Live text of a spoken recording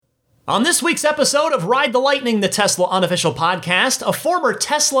On this week's episode of Ride the Lightning, the Tesla unofficial podcast, a former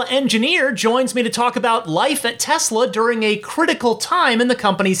Tesla engineer joins me to talk about life at Tesla during a critical time in the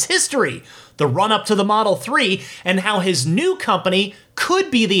company's history, the run-up to the Model 3, and how his new company could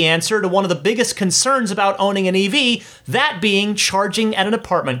be the answer to one of the biggest concerns about owning an EV, that being charging at an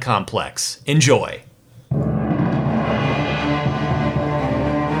apartment complex. Enjoy.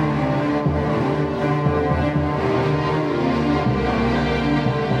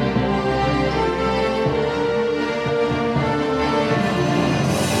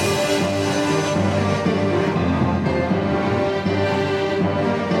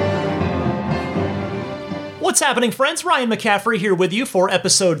 What's happening, friends? Ryan McCaffrey here with you for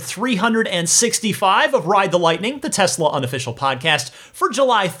episode 365 of Ride the Lightning, the Tesla unofficial podcast for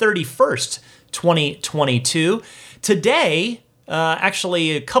July 31st, 2022. Today,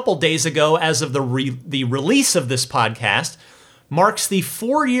 actually a couple days ago, as of the release of this podcast, marks the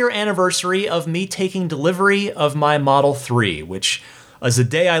 4-year anniversary of me taking delivery of my Model 3, which is a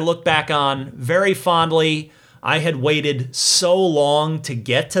day I look back on very fondly. I had waited so long to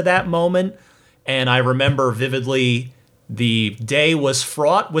get to that moment. And I remember vividly the day was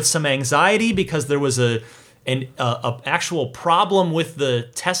fraught with some anxiety because there was an actual problem with the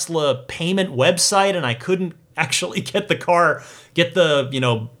Tesla payment website, and I couldn't actually get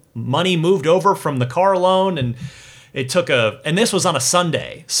the money moved over from the car loan, and it took and this was on a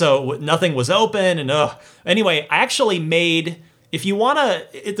Sunday, so nothing was open, and anyway, I actually made,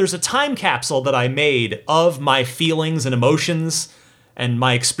 there's a time capsule that I made of my feelings and emotions and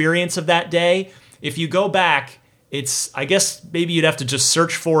my experience of that day. If you go back, I guess maybe you'd have to just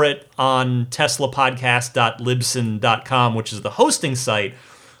search for it on teslapodcast.libsyn.com, which is the hosting site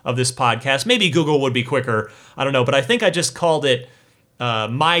of this podcast. Maybe Google would be quicker. I don't know, but I think I just called it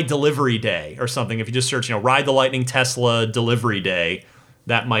My Delivery Day or something. If you just search, Ride the Lightning Tesla Delivery Day,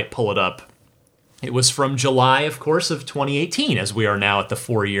 that might pull it up. It was from July, of course, of 2018, as we are now at the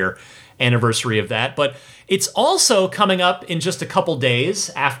 4-year anniversary of that. But it's also coming up in just a couple days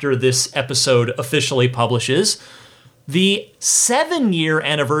after this episode officially publishes, the 7-year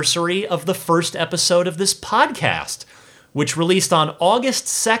anniversary of the first episode of this podcast, which released on August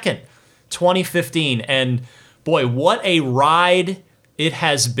 2nd, 2015. And boy, what a ride it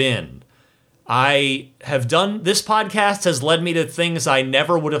has been. This podcast has led me to things I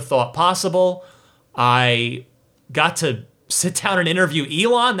never would have thought possible. I got to sit down and interview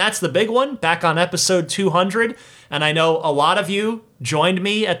Elon. That's the big one, back on episode 200. And I know a lot of you joined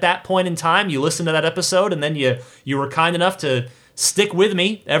me at that point in time. You listened to that episode, and then you were kind enough to stick with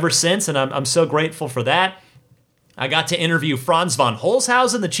me ever since, and I'm so grateful for that. I got to interview Franz von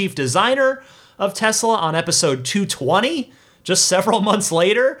Holzhausen, the chief designer of Tesla, on episode 220, just several months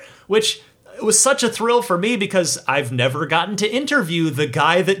later, which was such a thrill for me because I've never gotten to interview the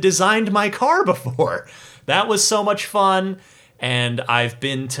guy that designed my car before. That was so much fun, and I've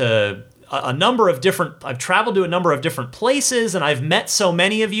been to I've traveled to a number of different places, and I've met so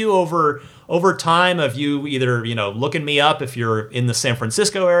many of you over time, of you either, looking me up if you're in the San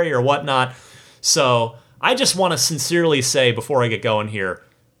Francisco area or whatnot. So I just want to sincerely say, before I get going here,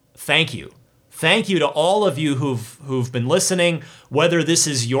 thank you. Thank you to all of you who've been listening, whether this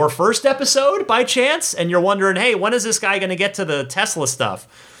is your first episode by chance, and you're wondering, hey, when is this guy going to get to the Tesla stuff?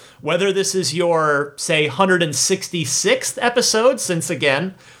 Whether this is your, say, 166th episode, since,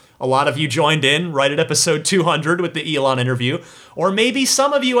 again, a lot of you joined in right at episode 200 with the Elon interview, or maybe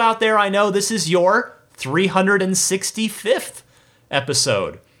some of you out there, I know this is your 365th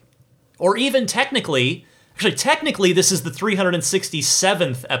episode. Or even technically, this is the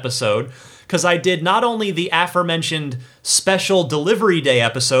 367th episode, because I did not only the aforementioned special delivery day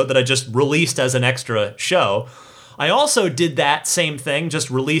episode that I just released as an extra show, I also did that same thing,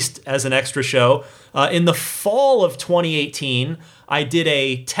 just released as an extra show. In the fall of 2018, I did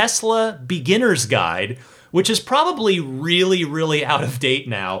a Tesla beginner's guide, which is probably really, really out of date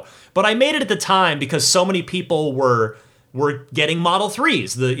now. But I made it at the time because so many people were getting Model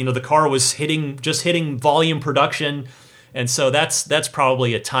 3s. The car was just hitting volume production. And so that's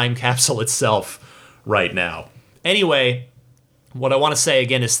probably a time capsule itself right now. Anyway, what I want to say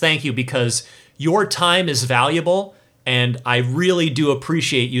again is thank you, because your time is valuable, and I really do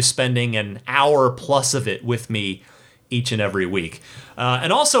appreciate you spending an hour plus of it with me each and every week.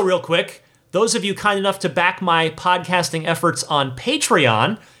 And also, real quick, those of you kind enough to back my podcasting efforts on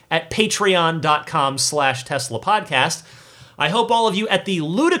Patreon at patreon.com/Tesla Podcast, I hope all of you at the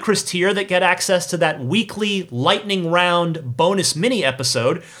ludicrous tier that get access to that weekly lightning round bonus mini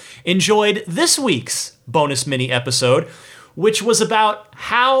episode enjoyed this week's bonus mini episode, which was about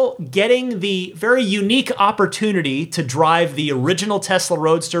how getting the very unique opportunity to drive the original Tesla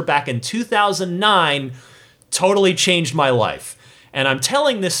Roadster back in 2009 totally changed my life. And I'm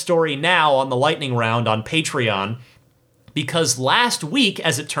telling this story now on the lightning round on Patreon because last week,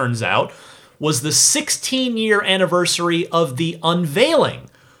 as it turns out, was the 16-year anniversary of the unveiling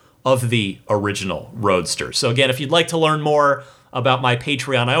of the original Roadster. So again, if you'd like to learn more about my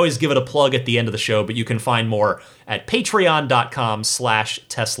Patreon, I always give it a plug at the end of the show, but you can find more at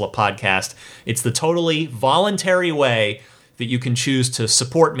patreon.com/Tesla podcast. It's the totally voluntary way that you can choose to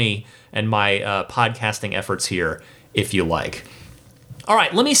support me and my podcasting efforts here if you like. All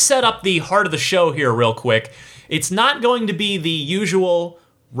right, let me set up the heart of the show here real quick. It's not going to be the usual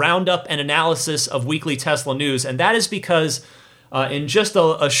roundup and analysis of weekly Tesla news, and that is because in just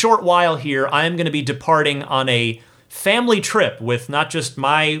a short while here, I am going to be departing on a family trip with not just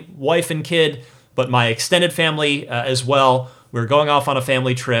my wife and kid, but my extended family as well. We're going off on a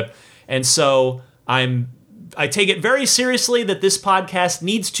family trip. And so I take it very seriously that this podcast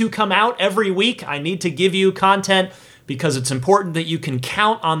needs to come out every week. I need to give you content because it's important that you can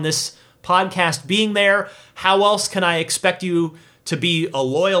count on this podcast being there. How else can I expect you to be a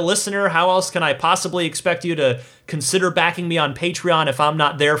loyal listener? How else can I possibly expect you to consider backing me on Patreon if I'm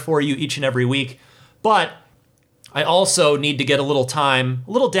not there for you each and every week? But I also need to get a little time,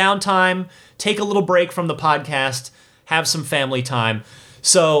 a little downtime, take a little break from the podcast, have some family time.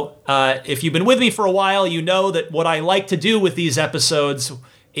 So if you've been with me for a while, you know that what I like to do with these episodes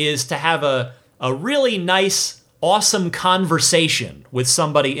is to have a really nice, awesome conversation with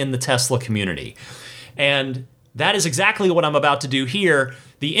somebody in the Tesla community. And that is exactly what I'm about to do here.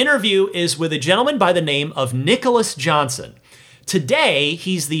 The interview is with a gentleman by the name of Nicholas Johnson. Today,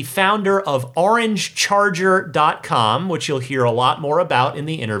 he's the founder of OrangeCharger.com, which you'll hear a lot more about in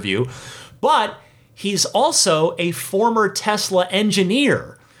the interview. But he's also a former Tesla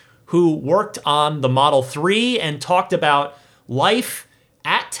engineer who worked on the Model 3 and talked about life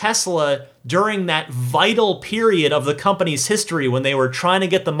at Tesla during that vital period of the company's history when they were trying to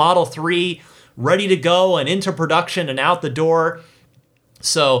get the Model 3 ready to go and into production and out the door.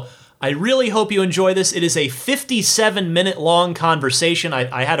 So I really hope you enjoy this. It is a 57-minute long conversation.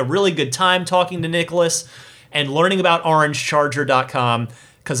 I had a really good time talking to Nicholas and learning about OrangeCharger.com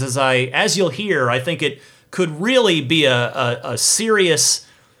because as you'll hear, I think it could really be a serious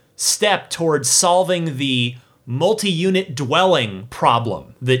step towards solving the multi-unit dwelling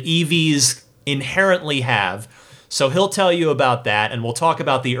problem that EVs inherently have. So he'll tell you about that, and we'll talk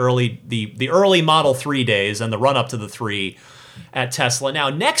about the early Model 3 days and the run-up to the 3 at Tesla. Now,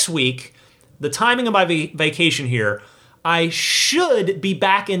 next week, the timing of my vacation here, I should be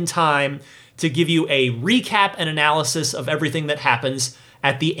back in time to give you a recap and analysis of everything that happens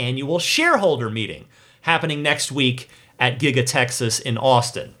at the annual shareholder meeting happening next week at Giga Texas in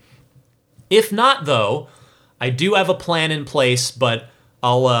Austin. If not, though, I do have a plan in place, but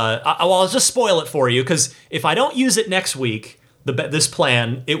I'll just spoil it for you, because if I don't use it next week, this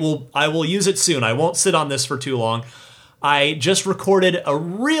plan, I will use it soon. I won't sit on this for too long. I just recorded a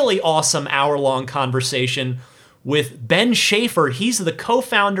really awesome hour-long conversation with Ben Schaefer. He's the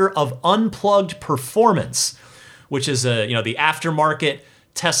co-founder of Unplugged Performance, which is the aftermarket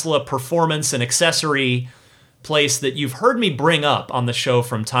Tesla performance and accessory place that you've heard me bring up on the show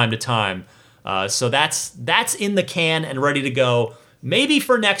from time to time. So that's in the can and ready to go. Maybe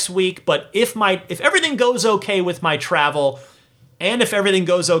for next week, but if everything goes okay with my travel, and if everything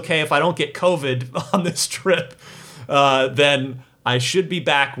goes okay if I don't get COVID on this trip, then I should be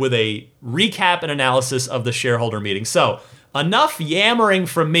back with a recap and analysis of the shareholder meeting. So enough yammering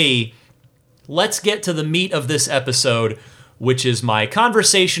from me. Let's get to the meat of this episode, which is my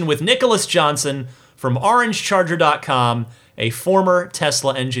conversation with Nicholas Johnson from OrangeCharger.com, a former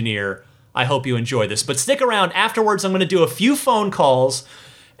Tesla engineer. I hope you enjoy this. But stick around. Afterwards, I'm going to do a few phone calls,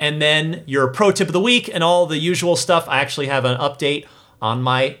 and then your pro tip of the week and all the usual stuff. I actually have an update on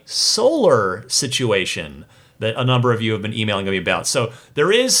my solar situation that a number of you have been emailing me about. So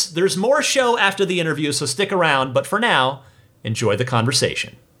there's more show after the interview, so stick around. But for now, enjoy the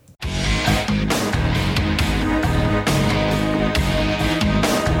conversation.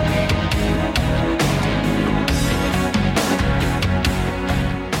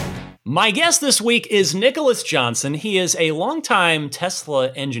 My guest this week is Nicholas Johnson. He is a longtime Tesla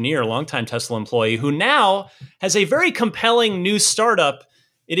engineer, longtime Tesla employee, who now has a very compelling new startup.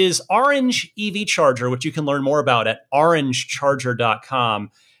 It is Orange EV Charger, which you can learn more about at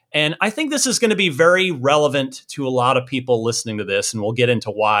orangecharger.com. And I think this is going to be very relevant to a lot of people listening to this, and we'll get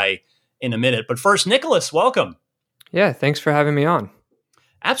into why in a minute. But first, Nicholas, welcome. Yeah, thanks for having me on.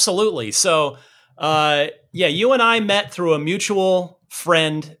 Absolutely. So Yeah, you and I met through a mutual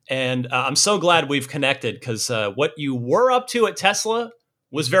friend, and I'm so glad we've connected because what you were up to at Tesla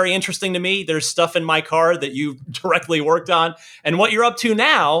was very interesting to me. There's stuff in my car that you directly worked on, and what you're up to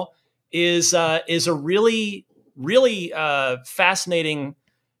now is a really fascinating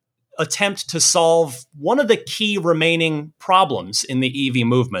attempt to solve one of the key remaining problems in the EV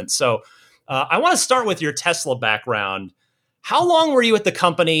movement. So I want to start with your Tesla background. How long were you at the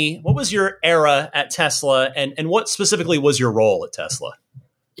company? What was your era at Tesla? And what specifically was your role at Tesla?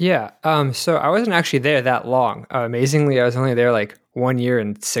 Yeah. So I wasn't actually there that long. Amazingly, I was only there like 1 year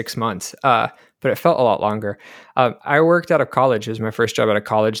and 6 months. But it felt a lot longer. I worked out of college. It was my first job out of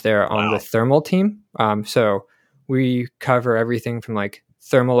college there on the thermal team. So we cover everything from like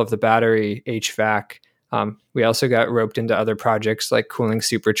thermal of the battery, HVAC. We also got roped into other projects like cooling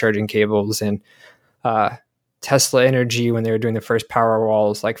supercharging cables and Tesla Energy when they were doing the first power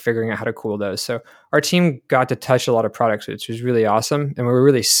walls, like figuring out how to cool those. So our team got to touch a lot of products, which was really awesome. And we were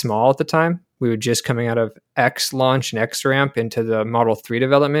really small at the time. We were just coming out of X launch and X ramp into the Model 3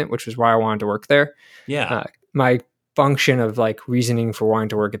 development, which was why I wanted to work there. Yeah. My function of like reasoning for wanting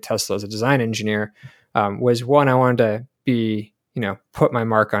to work at Tesla as a design engineer was one, I wanted to be, put my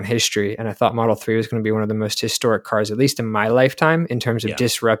mark on history. And I thought Model 3 was going to be one of the most historic cars, at least in my lifetime, in terms of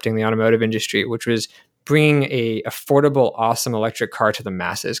disrupting the automotive industry, which was bringing a affordable, awesome electric car to the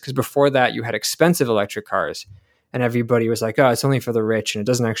masses. Because before that, you had expensive electric cars, and everybody was like, "Oh, it's only for the rich," and it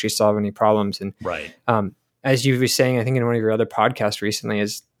doesn't actually solve any problems. And right, as you were saying, I think in one of your other podcasts recently,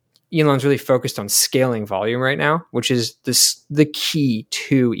 is Elon's really focused on scaling volume right now, which is the key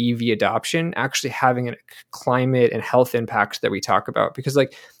to EV adoption, actually having a climate and health impact that we talk about. Because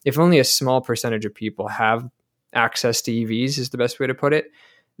like, if only a small percentage of people have access to EVs, is the best way to put it,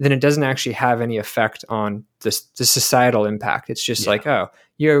 then it doesn't actually have any effect on the societal impact. It's just like, oh,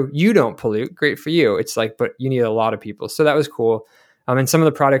 you don't pollute, great for you. It's like, but you need a lot of people. So that was cool. And some of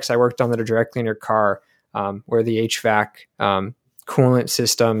the products I worked on that are directly in your car were the HVAC, coolant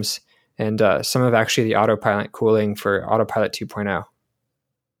systems, and some of actually the autopilot cooling for Autopilot 2.0.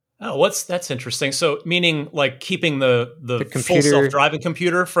 Oh, that's interesting. So meaning like keeping the full self-driving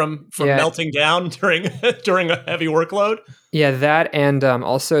computer from melting down during a heavy workload? Yeah, that and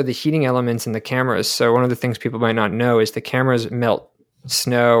also the heating elements in the cameras. So one of the things people might not know is the cameras melt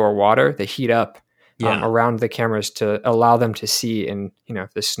snow or water. They heat up around the cameras to allow them to see in,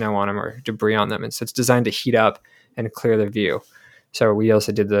 if there's snow on them or debris on them. And so it's designed to heat up and clear the view. So we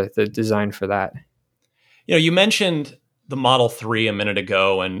also did the design for that. You mentioned the Model 3 a minute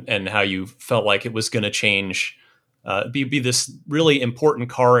ago and how you felt like it was going to change, be this really important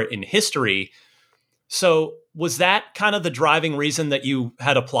car in history. So was that kind of the driving reason that you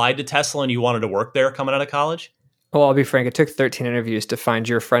had applied to Tesla and you wanted to work there coming out of college? Well, I'll be frank. It took 13 interviews to find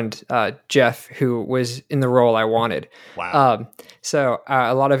your friend, Jeff, who was in the role I wanted. Wow. So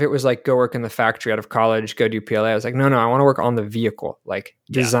a lot of it was like, go work in the factory out of college, go do PLA. I was like, no, I want to work on the vehicle, like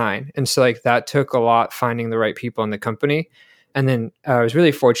design. And so like that took a lot, finding the right people in the company. And then I was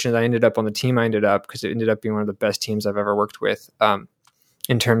really fortunate I ended up on the team I ended up, because it ended up being one of the best teams I've ever worked with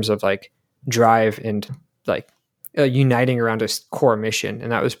in terms of like drive and like uniting around a core mission.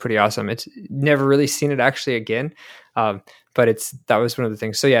 And that was pretty awesome. It's never really seen it actually again. But that was one of the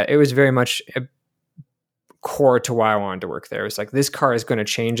things. So yeah, it was very much core to why I wanted to work there. It's like, this car is going to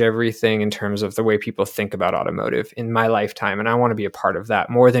change everything in terms of the way people think about automotive in my lifetime. And I want to be a part of that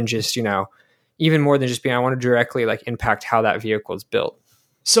more than just, even more than just being, I want to directly like impact how that vehicle is built.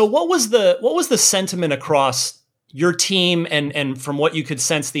 So what was the sentiment across your team and from what you could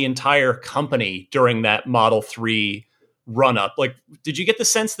sense the entire company during that Model 3 run up? Like, did you get the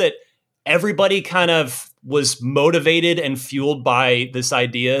sense that everybody kind of was motivated and fueled by this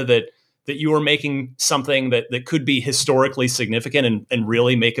idea that you were making something that could be historically significant and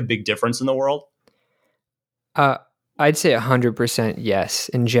really make a big difference in the world? I'd say 100% yes,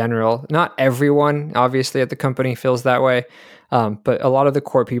 in general. Not everyone, obviously, at the company feels that way. But a lot of the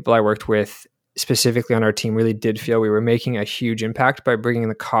core people I worked with, specifically on our team, really did feel we were making a huge impact by bringing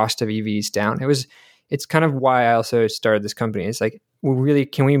the cost of EVs down. It's kind of why I also started this company. It's like,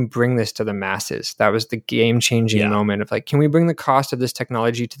 can we bring this to the masses? That was the game-changing moment of like, can we bring the cost of this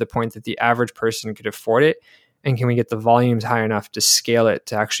technology to the point that the average person could afford it? And can we get the volumes high enough to scale it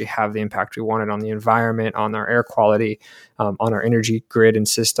to actually have the impact we wanted on the environment, on our air quality, on our energy grid and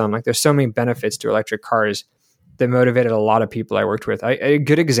system? Like, there's so many benefits to electric cars that motivated a lot of people I worked with. A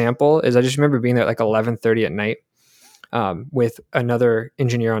good example is I just remember being there at like 11:30 at night with another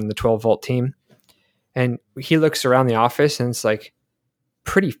engineer on the 12-volt team. And he looks around the office and it's like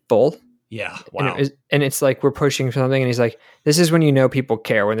pretty full. Yeah. And, Wow. it's like we're pushing something, and he's like, "This is when you know people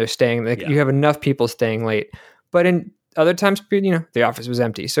care, when they're staying. Like you have enough people staying late." But in other times, the office was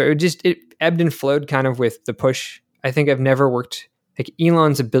empty, so it ebbed and flowed kind of with the push. I think I've never worked like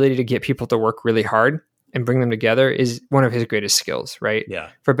Elon's ability to get people to work really hard and bring them together is one of his greatest skills, right? Yeah.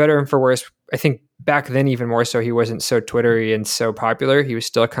 For better and for worse, I think back then even more so, he wasn't so Twittery and so popular. He was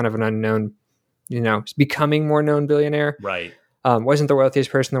still kind of an unknown, becoming more known billionaire. Right. Wasn't the wealthiest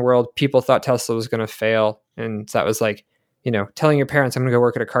person in the world. People thought Tesla was going to fail. And that was like, telling your parents, I'm going to go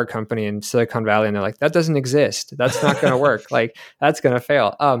work at a car company in Silicon Valley. And they're like, that doesn't exist. That's not going to work. Like, that's going to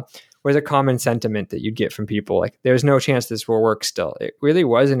fail. Was a common sentiment that you'd get from people. Like, there's no chance this will work still. It really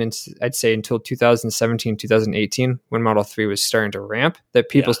wasn't, I'd say, until 2017, 2018, when Model 3 was starting to ramp, that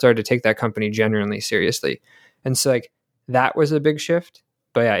people started to take that company genuinely seriously. And so, like, that was a big shift.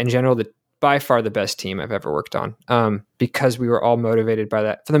 But yeah, in general, by far the best team I've ever worked on, because we were all motivated by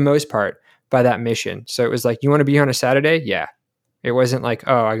that, for the most part, by that mission. So it was like, you want to be here on a Saturday? Yeah. It wasn't like,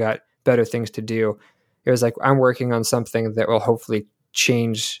 oh, I got better things to do. It was like, I'm working on something that will hopefully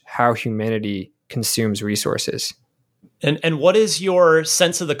change how humanity consumes resources. And what is your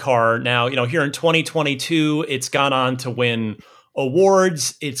sense of the car now? Here in 2022, it's gone on to win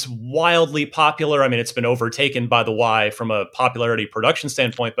awards. It's wildly popular. I mean, it's been overtaken by the Y from a popularity production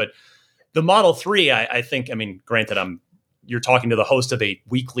standpoint, but the Model 3, I think, granted, you're talking to the host of a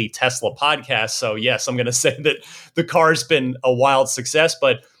weekly Tesla podcast. So yes, I'm going to say that the car's been a wild success,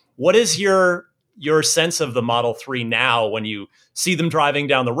 but what is your sense of the Model 3 now when you see them driving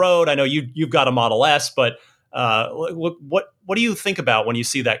down the road? I know you've got a Model S, but what do you think about when you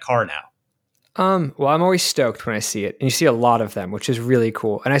see that car now? Well, I'm always stoked when I see it, and you see a lot of them, which is really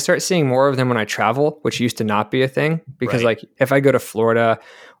cool. And I start seeing more of them when I travel, which used to not be a thing, because like if I go to Florida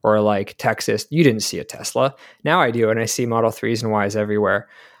or like Texas, you didn't see a Tesla. Now I do, and I see Model 3s and Ys everywhere.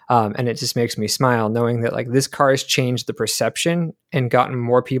 And it just makes me smile knowing that like this car has changed the perception and gotten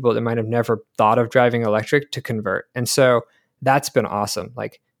more people that might have never thought of driving electric to convert. And so that's been awesome.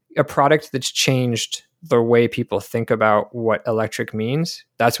 Like a product that's changed the way people think about what electric means.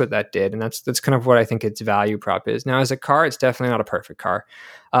 That's what that did. And that's kind of what I think its value prop is. Now, as a car, it's definitely not a perfect car.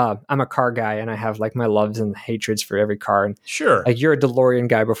 I'm a car guy, and I have like my loves and hatreds for every car. And sure, like you're a DeLorean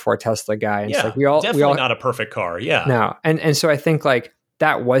guy before a Tesla guy. And yeah, it's like we all not a perfect car. Yeah. No. And so I think like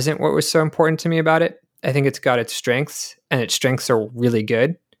that wasn't what was so important to me about it. I think it's got its strengths, and its strengths are really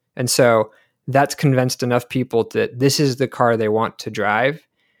good. And so that's convinced enough people that this is the car they want to drive.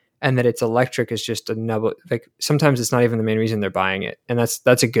 And that it's electric is just another, like sometimes it's not even the main reason they're buying it. And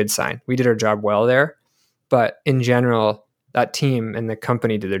that's a good sign. We did our job well there. But in general, that team and the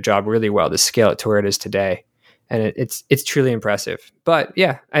company did their job really well to scale it to where it is today. And it's truly impressive. But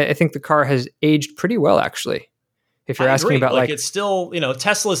yeah, I think the car has aged pretty well, actually. If you're asking about like it's still,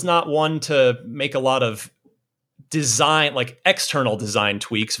 Tesla's not one to make a lot of design, like external design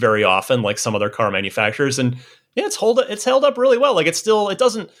tweaks very often, like some other car manufacturers. And yeah, it's held up really well. Like it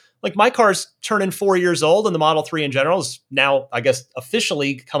doesn't, like my car's turning 4 years old, and the Model 3 in general is now, I guess,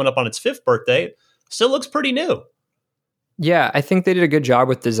 officially coming up on its 5th birthday. It still looks pretty new. Yeah, I think they did a good job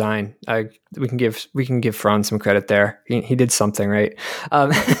with design. We can give Franz some credit there. He did something right.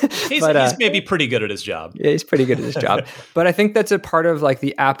 He's maybe pretty good at his job. Yeah, he's pretty good at his job. But I think that's a part of like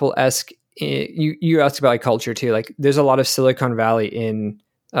the Apple-esque. You asked about like culture too. Like there's a lot of Silicon Valley in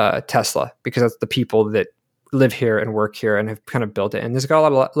Tesla because that's the people that live here and work here and have kind of built it. And there's got a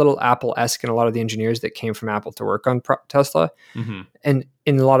lot of little Apple-esque in a lot of the engineers that came from Apple to work on Tesla. Mm-hmm. And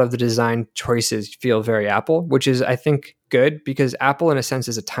in a lot of the design choices feel very Apple, which is, I think, good because Apple, in a sense,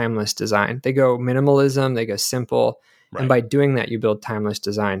 is a timeless design. They go minimalism, they go simple. Right. And by doing that, you build timeless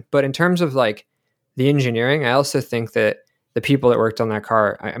design. But in terms of like the engineering, I also think that the people that worked on that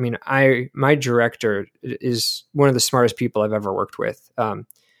car, my director is one of the smartest people I've ever worked with.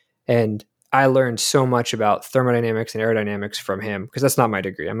 And I learned so much about thermodynamics and aerodynamics from him because that's not my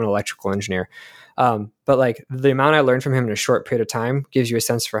degree. I'm an electrical engineer. But like the amount I learned from him in a short period of time gives you a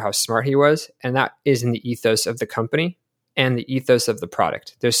sense for how smart he was. And that is in the ethos of the company and the ethos of the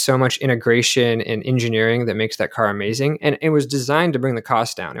product. There's so much integration and engineering that makes that car amazing. And it was designed to bring the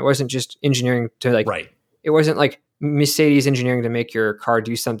cost down. It wasn't just engineering to like, right. It wasn't like Mercedes engineering to make your car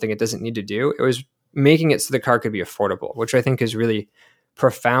do something it doesn't need to do. It was making it so the car could be affordable, which I think is really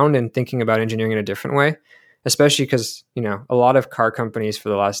profound in thinking about engineering in a different way, especially because, a lot of car companies for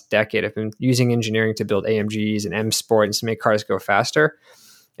the last decade have been using engineering to build AMGs and M Sports to make cars go faster.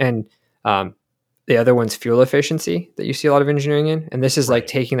 And the other one's fuel efficiency that you see a lot of engineering in. And this is right. Like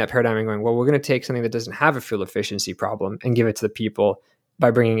taking that paradigm and going, well, we're going to take something that doesn't have a fuel efficiency problem and give it to the people by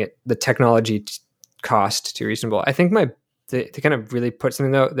bringing the technology cost to reasonable. I think to kind of really put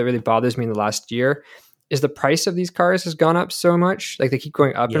something though that really bothers me in the last year is the price of these cars has gone up so much. Like they keep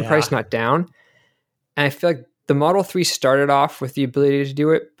going up in price, not down. And I feel like the Model 3 started off with the ability to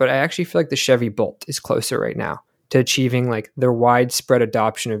do it, but I actually feel like the Chevy Bolt is closer right now to achieving like their widespread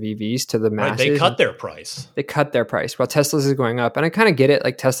adoption of EVs to the masses. Right, they cut their price. They cut their price while Tesla's is going up. And I kind of get it.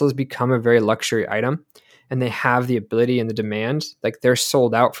 Like Tesla's become a very luxury item and they have the ability and the demand. Like they're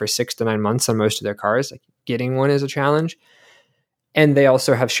sold out for 6 to 9 months on most of their cars. Like getting one is a challenge. And they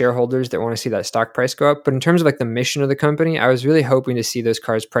also have shareholders that want to see that stock price go up. But in terms of like the mission of the company, I was really hoping to see those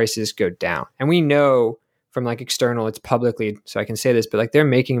cars' prices go down. And we know from like external, it's publicly, so I can say this, but like they're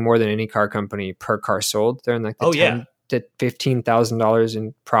making more than any car company per car sold. They're in like the $10,000 to $15,000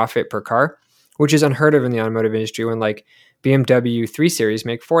 in profit per car, which is unheard of in the automotive industry when like BMW 3 Series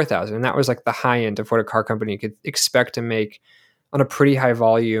make $4,000. And that was like the high end of what a car company could expect to make on a pretty high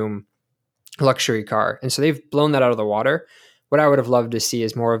volume luxury car. And so they've blown that out of the water. What I would have loved to see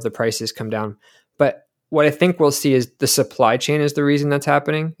is more of the prices come down. But what I think we'll see is the supply chain is the reason that's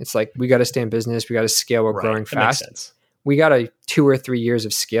happening. It's like, we got to stay in business. We got to scale. We're growing fast. We got 2 or 3 years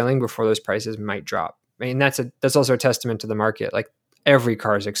of scaling before those prices might drop. I mean, that's also a testament to the market. Like every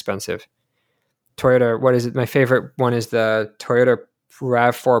car is expensive. Toyota, what is it? My favorite one is the Toyota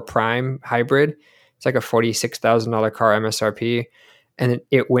RAV4 Prime hybrid. It's like a $46,000 car MSRP. And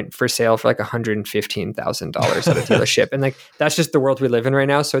it went for sale for like $115,000 at a dealership. And like, that's just the world we live in right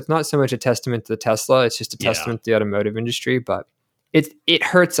now. So it's not so much a testament to Tesla. It's just a testament to the automotive industry, but it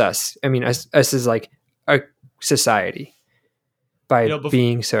hurts us. I mean, us as like a society by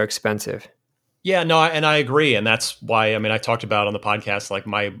being so expensive. Yeah, no, and I agree. And that's why, I mean, I talked about on the podcast, like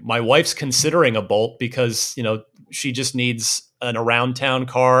my wife's considering a Bolt because, she just needs an around town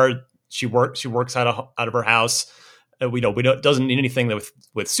car. She works out of her house. We doesn't need anything with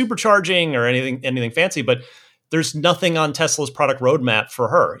supercharging or anything fancy, but there's nothing on Tesla's product roadmap for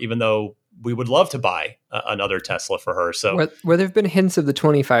her, even though we would love to buy another Tesla for her. So where there have been hints of the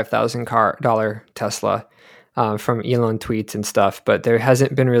 $25,000 Tesla from Elon tweets and stuff, but there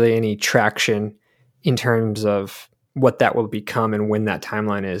hasn't been really any traction in terms of what that will become and when that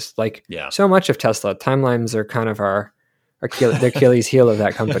timeline is. Like so much of Tesla, timelines are kind of the Achilles heel of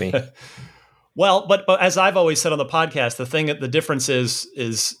that company. Well, but as I've always said on the podcast, the difference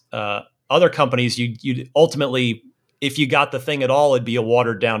is other companies, you ultimately, if you got the thing at all, it'd be a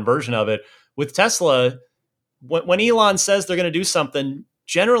watered down version of it. With Tesla, when Elon says they're going to do something,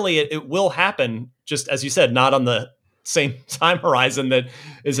 generally it will happen, just as you said, not on the same time horizon that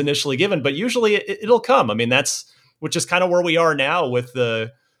is initially given, but usually it'll come. I mean, which is kind of where we are now with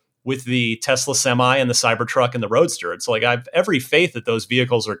the Tesla Semi and the Cybertruck and the Roadster. It's like I have every faith that those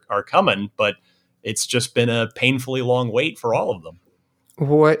vehicles are coming, but it's just been a painfully long wait for all of them.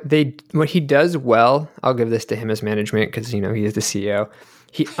 What he does well, I'll give this to him as management because he is the CEO.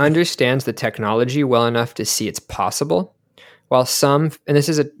 He understands the technology well enough to see it's possible. While some, and this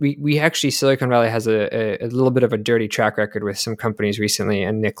is we actually, Silicon Valley has a little bit of a dirty track record with some companies recently,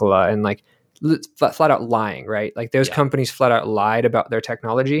 and Nikola, and like flat out lying, right? Like those companies flat out lied about their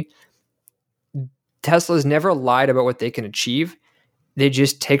technology. Tesla's never lied about what they can achieve. It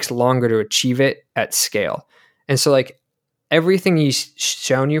just takes longer to achieve it at scale. And so like everything he's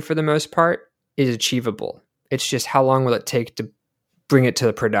shown you for the most part is achievable. It's just how long will it take to bring it to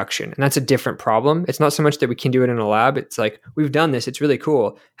the production? And that's a different problem. It's not so much that we can do it in a lab. It's like, we've done this. It's really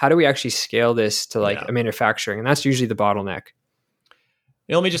cool. How do we actually scale this to like a manufacturing? And that's usually the bottleneck.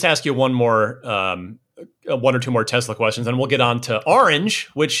 Let me just ask you one or two more Tesla questions, and we'll get on to Orange,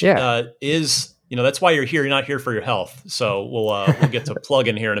 which is, that's why you're here. You're not here for your health. So we'll get to plug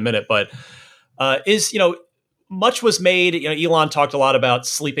in here in a minute. But much was made. Elon talked a lot about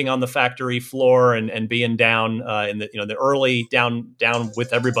sleeping on the factory floor and being down in the early down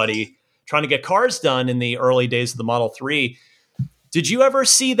with everybody, trying to get cars done in the early days of the Model 3. Did you ever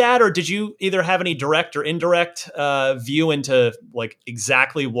see that, or did you either have any direct or indirect view into like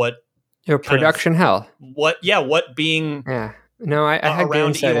exactly what production hell? What being I had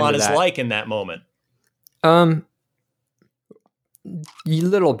around Elon is like in that moment? A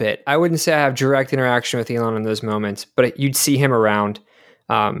little bit. I wouldn't say I have direct interaction with Elon in those moments, but you'd see him around.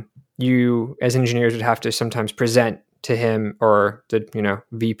 You as engineers would have to sometimes present to him or the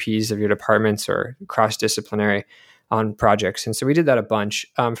VPs of your departments or cross-disciplinary on projects. And so we did that a bunch.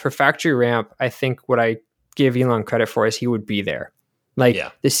 For factory ramp, I think what I give Elon credit for is he would be there. Like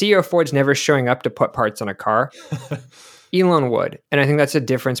the CEO of Ford's never showing up to put parts on a car. Elon would. And I think that's a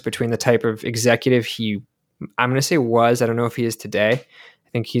difference between the type of executive I'm going to say was, I don't know if he is today. I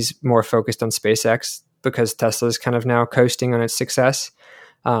think he's more focused on SpaceX because Tesla is kind of now coasting on its success.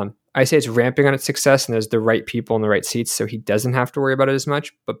 I say it's ramping on its success, and there's the right people in the right seats, so he doesn't have to worry about it as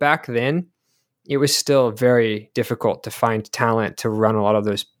much. But back then, it was still very difficult to find talent to run a lot of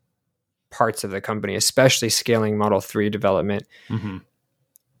those parts of the company, especially scaling Model 3 development. Mm-hmm.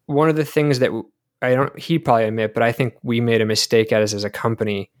 One of the things that he'd probably admit, but I think we made a mistake at as a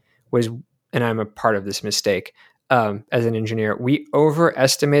company was, and I'm a part of this mistake, as an engineer, we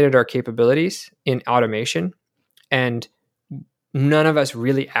overestimated our capabilities in automation, and none of us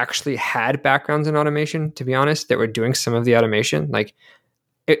really actually had backgrounds in automation, to be honest, that were doing some of the automation. Like,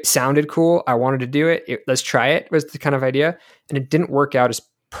 it sounded cool. I wanted to do it. Let's try it was the kind of idea. And it didn't work out as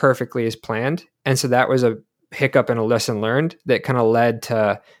perfectly as planned. And so that was a hiccup and a lesson learned that kind of led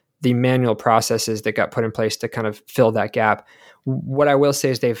to the manual processes that got put in place to kind of fill that gap. What I will say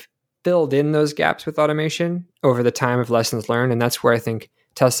is they've filled in those gaps with automation over the time of lessons learned. And that's where I think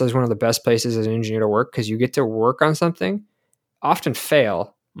Tesla is one of the best places as an engineer to work, because you get to work on something, often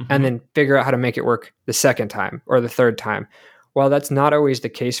fail, and then figure out how to make it work the second time or the third time. Well, that's not always the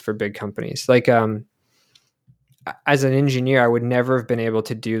case for big companies. Like, as an engineer, I would never have been able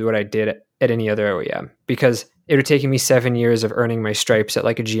to do what I did at any other OEM, because it would have taken me 7 years of earning my stripes at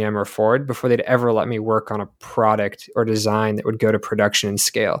like a GM or Ford before they'd ever let me work on a product or design that would go to production and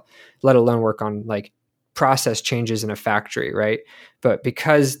scale, let alone work on like process changes in a factory, right? But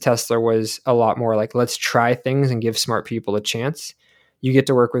because Tesla was a lot more like, let's try things and give smart people a chance, you get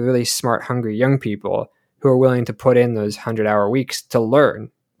to work with really smart, hungry young people who are willing to put in those 100-hour weeks to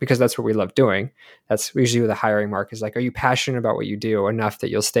learn, because that's what we love doing. That's usually what the hiring mark is like. Are you passionate about what you do enough that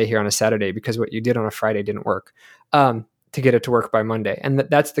you'll stay here on a Saturday because what you did on a Friday didn't work, to get it to work by Monday? And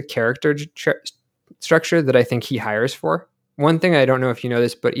that's the character structure that I think he hires for. One thing, I don't know if you know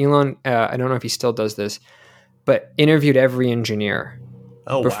this, but Elon, I don't know if he still does this, but interviewed every engineer.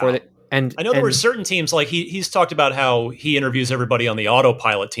 Oh, wow. And I know there were certain teams, like he's talked about how he interviews everybody on the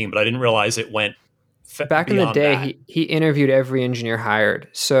autopilot team, but I didn't realize it went back in the day. He interviewed every engineer hired.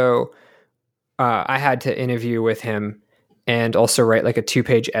 So I had to interview with him and also write like a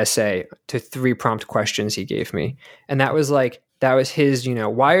 2-page essay to 3 prompt questions he gave me. And that was his,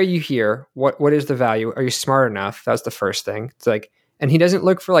 why are you here? What is the value? Are you smart enough? That's the first thing. It's like, and he doesn't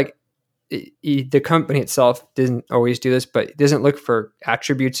look for like, the company itself doesn't always do this, but it doesn't look for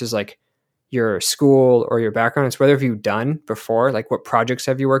attributes as like your school or your background. It's whether have you done before, like what projects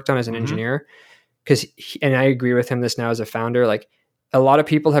have you worked on as an engineer? Because, and I agree with him this now as a founder, like a lot of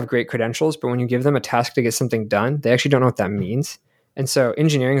people have great credentials, but when you give them a task to get something done, they actually don't know what that means. And so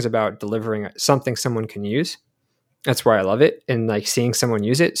engineering is about delivering something someone can use. That's why I love it, and like seeing someone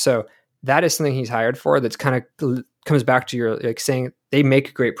use it. So that is something he's hired for. That's kind of comes back to your like saying they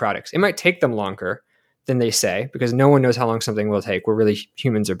make great products. It might take them longer than they say, because no one knows how long something will take.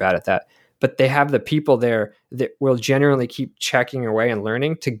 Humans are bad at that. But they have the people there that will generally keep checking away and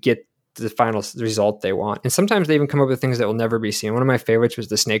learning to get the final result they want. And sometimes they even come up with things that will never be seen. One of my favorites was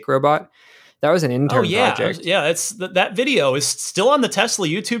the snake robot. That was an intern project. Yeah, it's that video is still on the Tesla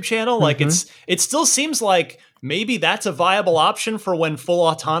YouTube channel. Like it still seems like maybe that's a viable option for when full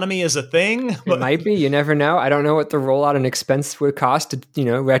autonomy is a thing. It might be. You never know. I don't know what the rollout and expense would cost to,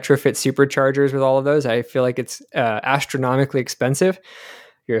 retrofit superchargers with all of those. I feel like it's astronomically expensive.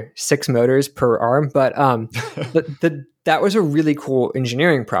 Your 6 motors per arm. But that was a really cool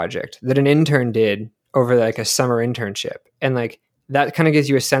engineering project that an intern did over like a summer internship. And like that kind of gives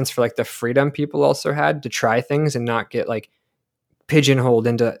you a sense for like the freedom people also had to try things and not get like pigeonholed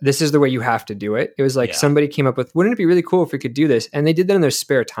into this is the way you have to do it. It was like somebody came up with, wouldn't it be really cool if we could do this? And they did that in their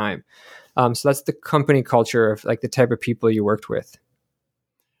spare time. So that's the company culture of like the type of people you worked with.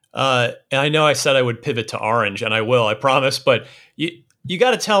 And I know I said I would pivot to Orange, and I will, I promise. But you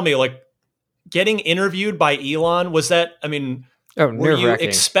got to tell me, like, getting interviewed by Elon, was that? I mean, were you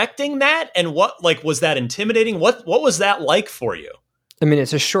expecting that? And what, like, was that intimidating? What was that like for you? I mean,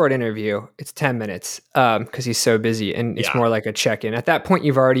 it's a short interview. It's 10 minutes because he's so busy, and it's more like a check-in. At that point,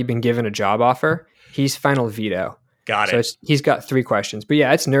 you've already been given a job offer. He's final veto. Got it. So he's got 3 questions. But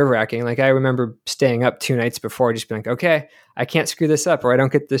yeah, it's nerve-wracking. Like I remember staying up 2 nights before, just being like, okay, I can't screw this up or I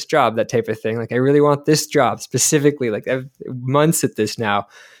don't get this job, that type of thing. Like I really want this job specifically. Like I've months at this now,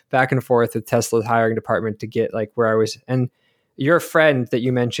 back and forth with Tesla's hiring department to get like where I was. And your friend that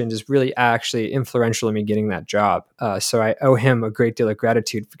you mentioned is really actually influential in me getting that job. So I owe him a great deal of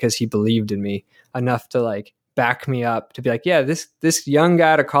gratitude because he believed in me enough to like back me up to be like, yeah, this young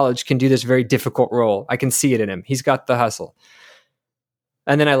guy out of college can do this very difficult role. I can see it in him. He's got the hustle.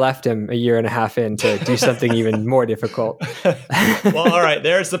 And then I left him a year and a half in to do something even more difficult. Well, all right.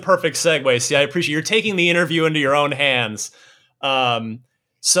 There's the perfect segue. See, I appreciate you're taking the interview into your own hands.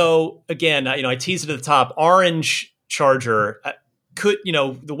 So again, I teased it at the top, Orange Charger. could,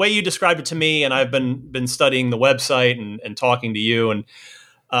 the way you described it to me, and I've been studying the website and talking to you, and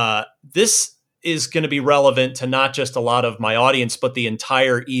this is going to be relevant to not just a lot of my audience, but the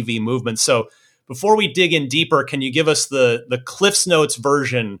entire EV movement. So before we dig in deeper, can you give us the Cliff's Notes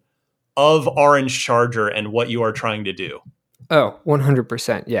version of Orange Charger and what you are trying to do? Oh,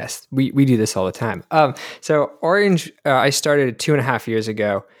 100%. Yes. We do this all the time. So Orange, I started 2.5 years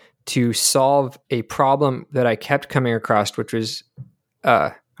ago to solve a problem that I kept coming across, which was,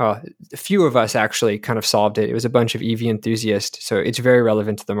 a few of us actually kind of solved it. It was a bunch of EV enthusiasts. So it's very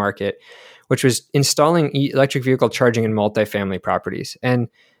relevant to the market, which was installing electric vehicle charging in multifamily properties. And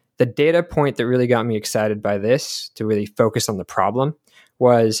the data point that really got me excited by this to really focus on the problem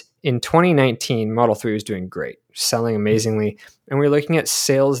was in 2019, Model 3 was doing great, selling amazingly. And we were looking at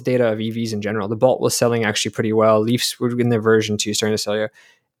sales data of EVs in general. The Bolt was selling actually pretty well. Leafs were in their version 2 starting to sell.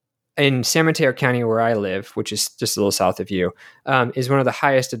 In San Mateo County, where I live, which is just a little south of you, is one of the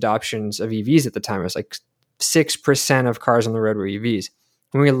highest adoptions of EVs at the time. It was like 6% of cars on the road were EVs.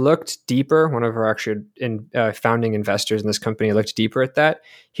 When we looked deeper, one of our actually founding investors in this company looked deeper at that.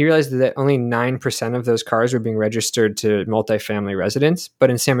 He realized that only 9% of those cars were being registered to multifamily residents. But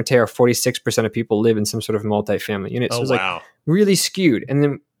in San Mateo, 46% of people live in some sort of multifamily unit. So it was like really skewed. And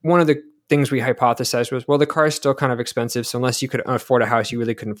then one of the things we hypothesized was, well, the car is still kind of expensive. So unless you could afford a house, you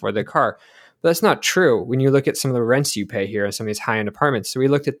really couldn't afford the car. But that's not true when you look at some of the rents you pay here in some of these high-end apartments. So we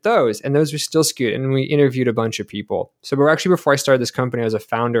looked at those, and those were still skewed. And we interviewed a bunch of people. So before I started this company, I was a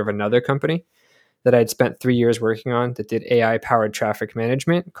founder of another company that I'd spent 3 years working on that did AI-powered traffic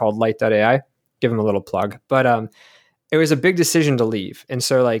management called Light.ai. Give them a little plug. But it was a big decision to leave. And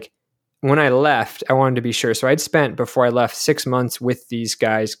so when I left, I wanted to be sure. So I'd spent, before I left, 6 months with these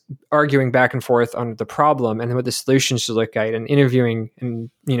guys arguing back and forth on the problem and then what the solutions should look like, and interviewing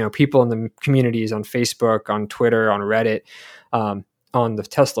and people in the communities on Facebook, on Twitter, on Reddit, on the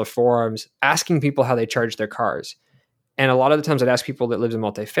Tesla forums, asking people how they charge their cars. And a lot of the times I'd ask people that lived in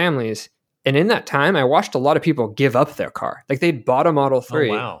multifamilies. And in that time, I watched a lot of people give up their car. Like they'd bought a Model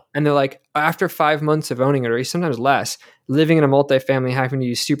 3 and they're like, after 5 months of owning it, or sometimes less, living in a multifamily, having to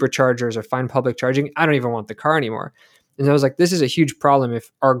use superchargers or find public charging, I don't even want the car anymore. And I was like, this is a huge problem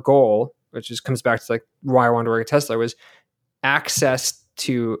if our goal, which just comes back to why I wanted to work at Tesla, was access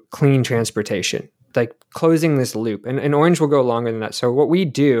to clean transportation, like closing this loop. And Orange will go longer than that. So what we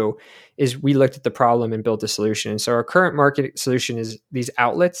do is we looked at the problem and built a solution. And so our current market solution is these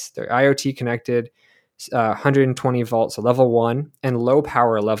outlets. They're IoT connected, 120 volts, so level 1, and low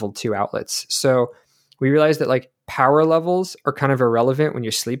power level 2 outlets. So we realized that power levels are kind of irrelevant when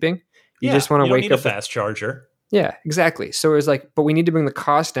you're sleeping. You just want to wake up. You don't need a fast charger. Yeah, exactly. So it was but we need to bring the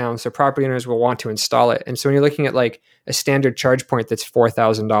cost down so property owners will want to install it. And so when you're looking at a standard charge point that's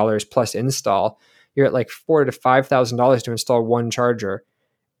 $4,000 plus install, you're at $4,000 to $5,000 to install one charger.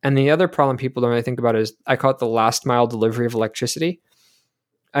 And the other problem people don't really think about is, I call it the last mile delivery of electricity.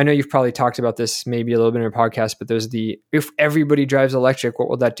 I know you've probably talked about this maybe a little bit in your podcast, but there's if everybody drives electric, what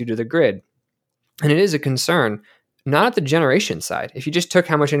will that do to the grid? And it is a concern, not at the generation side. If you just took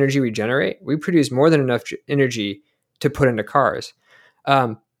how much energy we generate, we produce more than enough energy to put into cars.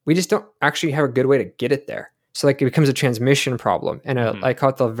 We just don't actually have a good way to get it there. So it becomes a transmission problem. And I call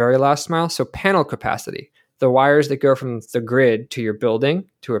it the very last mile. So panel capacity, the wires that go from the grid to your building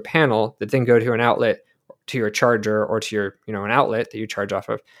to a panel that then go to an outlet, to your charger, or to your, an outlet that you charge off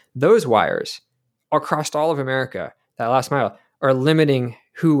of. Those wires across all of America, that last mile, are limiting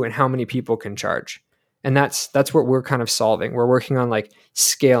who and how many people can charge. And that's what we're kind of solving. We're working on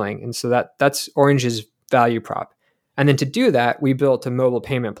scaling. And so that's Orange's value prop. And then to do that, we built a mobile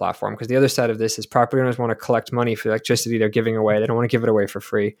payment platform, because the other side of this is property owners want to collect money for the electricity they're giving away. They don't want to give it away for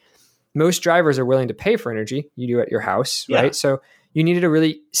free. Most drivers are willing to pay for energy. You do at your house, right? So you needed a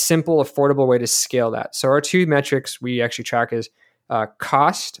really simple, affordable way to scale that. So our 2 metrics we actually track is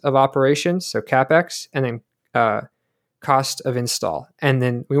cost of operations, so CapEx, and then cost of install. And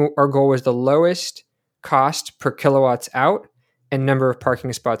then our goal was the lowest cost per kilowatts out and number of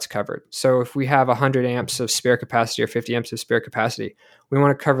parking spots covered. So if we have 100 amps of spare capacity or 50 amps of spare capacity, we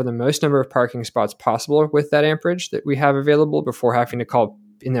want to cover the most number of parking spots possible with that amperage that we have available before having to call,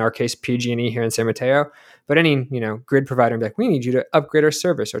 in our case, PG&E here in San Mateo. But any grid provider be like, we need you to upgrade our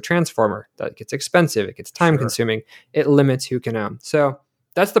service or transformer. That gets expensive. It gets time consuming. It limits who can own. So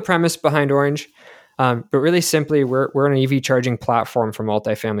that's the premise behind Orange. But really simply, we're an EV charging platform for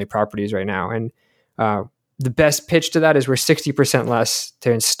multifamily properties right now. And the best pitch to that is we're 60% less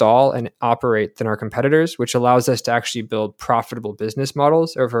to install and operate than our competitors, which allows us to actually build profitable business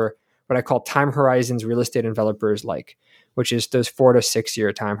models over what I call time horizons real estate developers which is those 4 to 6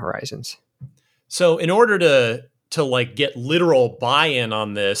 year time horizons. So in order to like get literal buy-in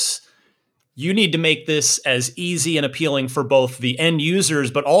on this, you need to make this as easy and appealing for both the end users,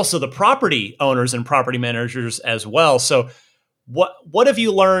 but also the property owners and property managers as well. So what have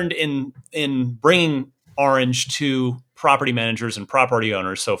you learned in bringing Orange to property managers and property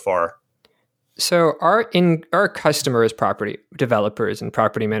owners so far? So our customers, property developers and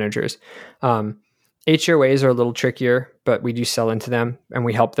property managers, HOAs are a little trickier, but we do sell into them and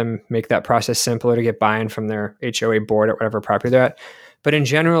we help them make that process simpler to get buy-in from their HOA board at whatever property they're at. But in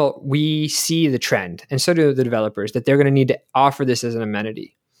general, we see the trend, and so do the developers, that they're going to need to offer this as an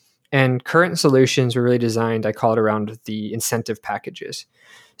amenity. And current solutions were really designed, I call it, around the incentive packages.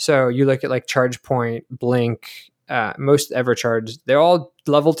 So you look at like ChargePoint, Blink, most EverCharge, they're all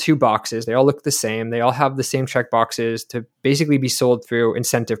level 2 boxes. They all look the same. They all have the same check boxes to basically be sold through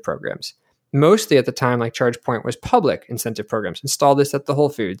incentive programs. Mostly at the time, like ChargePoint was public incentive programs. Install this at the Whole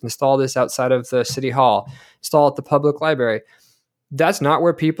Foods, install this outside of the city hall, install at the public library. That's not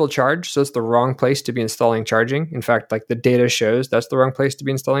where people charge. So it's the wrong place to be installing charging. In fact, like the data shows that's the wrong place to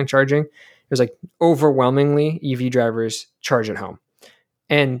be installing charging. There's like overwhelmingly EV drivers charge at home.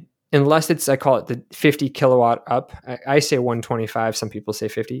 And unless it's, I call it the 50 kilowatt up, I say 125, some people say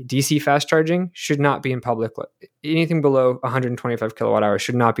 50. DC fast charging should not be in public. Anything below 125 kilowatt hours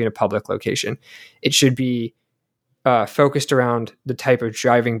should not be in a public location. It should be focused around the type of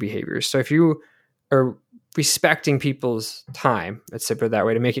driving behaviors. So if you are respecting people's time, let's put it that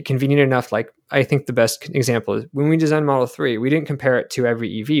way, to make it convenient enough, like I think the best example is when we designed Model 3, we didn't compare it to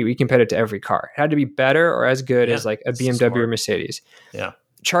every EV, we compared it to every car. It had to be better or as good as like a BMW or Mercedes. Yeah.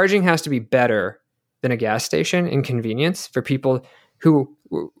 Charging has to be better than a gas station in convenience for people who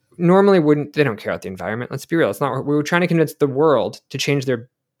normally wouldn't, they don't care about the environment. Let's be real. It's not, we were trying to convince the world to change their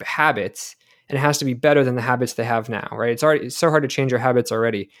habits, and it has to be better than the habits they have now, right? It's so hard to change your habits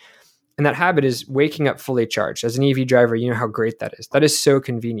already. And that habit is waking up fully charged. As an EV driver, you know how great that is. That is so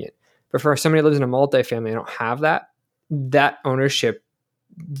convenient. But for somebody who lives in a multifamily and don't have that, that ownership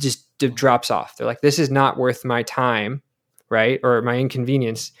just drops off. They're like, this is not worth my time, right? Or my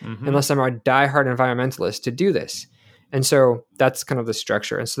inconvenience, unless I'm a diehard environmentalist to do this. And so that's kind of the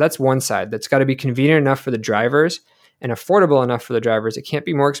structure. And so that's one side. That's got to be convenient enough for the drivers and affordable enough for the drivers. It can't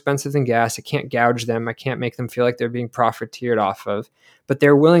be more expensive than gas. It can't gouge them. I can't make them feel like they're being profiteered off of. But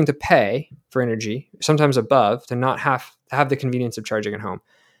they're willing to pay for energy, sometimes above, to not have the convenience of charging at home.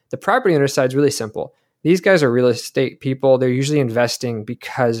 The property owner side is really simple. These guys are real estate people. They're usually investing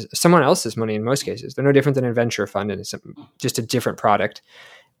because someone else's money in most cases. They're no different than a venture fund, and it's just a different product.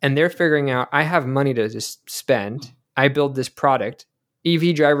 And they're figuring out, I have money to just spend. I build this product.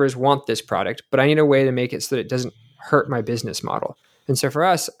 EV drivers want this product, but I need a way to make it so that it doesn't hurt my business model. And so for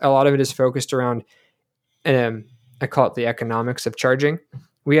us, a lot of it is focused around, I call it the economics of charging.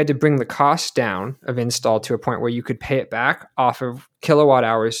 We had to bring the cost down of install to a point where you could pay it back off of kilowatt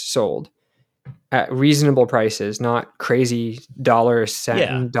hours sold at reasonable prices, not crazy dollar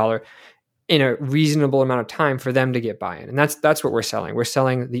in a reasonable amount of time for them to get buy-in. And that's what we're selling. We're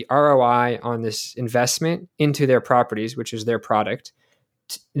selling the ROI on this investment into their properties, which is their product,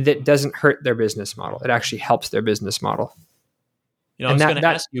 that doesn't hurt their business model. It actually helps their business model. You know, I was going to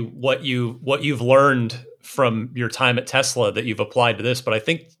ask you what you've learned from your time at Tesla that you've applied to this, but I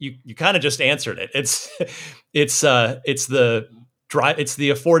think you kind of just answered it. It's the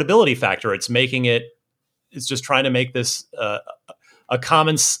affordability factor. It's just trying to make this a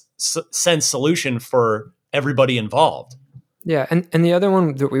common sense solution for everybody involved. Yeah, and the other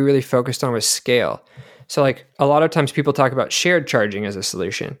one that we really focused on was scale. So like a lot of times people talk about shared charging as a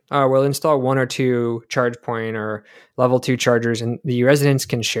solution. We'll install 1 or 2 ChargePoint or level 2 chargers and the residents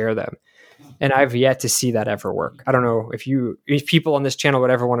can share them. And I've yet to see that ever work. I don't know if people on this channel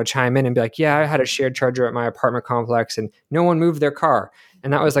would ever want to chime in and be like, yeah, I had a shared charger at my apartment complex and no one moved their car.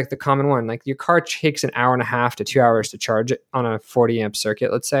 And that was like the common one. Like your car takes an hour and a half to 2 hours to charge it on a 40 amp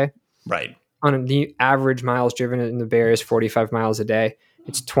circuit, let's say. Right. On the average miles driven in the Bay Area is 45 miles a day.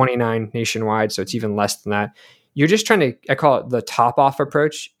 It's 29 nationwide, so it's even less than that. You're just trying to, I call it the top off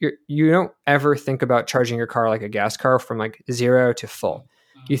approach. You don't ever think about charging your car like a gas car from like 0 to full.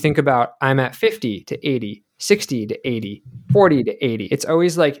 You think about, I'm at 50 to 80, 60 to 80, 40 to 80. It's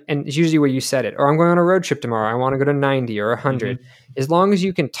always like, and it's usually where you said it, or I'm going on a road trip tomorrow. I want to go to 90 or 100. As long as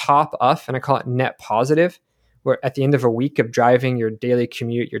you can top off, and I call it net positive, where at the end of a week of driving your daily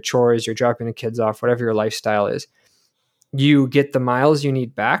commute, your chores, you're dropping the kids off, whatever your lifestyle is, you get the miles you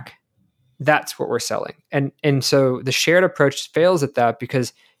need back. That's what we're selling. And so the shared approach fails at that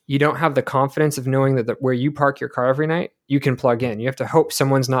because you don't have the confidence of knowing that where you park your car every night, you can plug in. You have to hope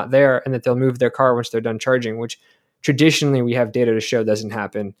someone's not there and that they'll move their car once they're done charging, which traditionally we have data to show doesn't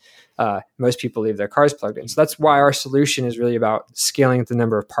happen. Most people leave their cars plugged in. So that's why our solution is really about scaling the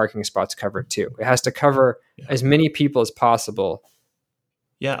number of parking spots covered too. It has to cover as many people as possible.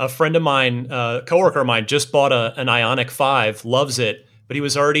 Yeah, a friend of mine, a coworker of mine, just bought an Ioniq 5, loves it, but he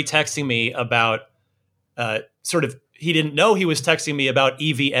was already texting me about he didn't know he was texting me about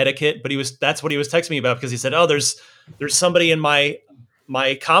EV etiquette, but that's what he was texting me about, because he said, "Oh, there's somebody in my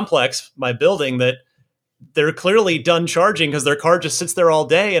complex, my building, that they're clearly done charging because their car just sits there all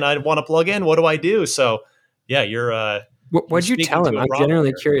day, and I want to plug in. What do I do?" So, yeah, you're. What'd you tell him? I'm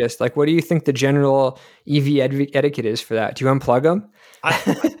genuinely curious. Like, what do you think the general EV etiquette is for that? Do you unplug them?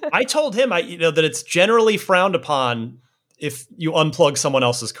 I told him that it's generally frowned upon if you unplug someone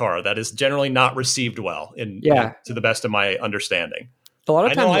else's car. That is generally not received well, to the best of my understanding. A lot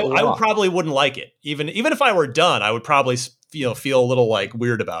of times, I probably wouldn't like it. Even if I were done, I would probably feel a little like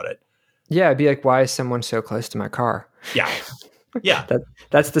weird about it. Yeah, it'd be like, why is someone so close to my car? Yeah. Yeah.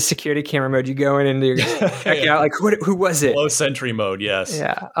 That's the security camera mode. You go in and you check out, like, who was it? Low sentry mode, yes.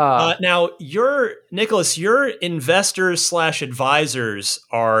 Yeah. Now, Nicholas, your investors / advisors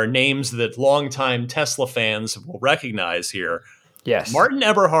are names that longtime Tesla fans will recognize here. Yes. Martin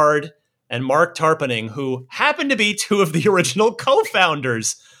Eberhard and Mark Tarpenning, who happen to be two of the original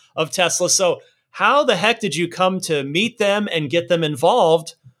co-founders of Tesla. So how the heck did you come to meet them and get them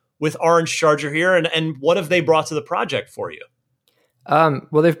involved with Orange Charger here? And what have they brought to the project for you?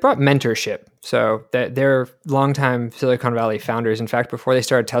 Well, they've brought mentorship. So they're longtime Silicon Valley founders. In fact, before they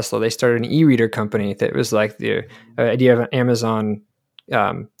started Tesla, they started an e-reader company that was like the idea of an Amazon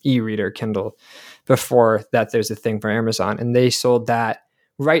e-reader Kindle. Before that, there's a thing for Amazon. And they sold that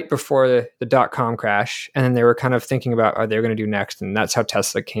right before the dot-com crash. And then they were kind of thinking about what they're going to do next. And that's how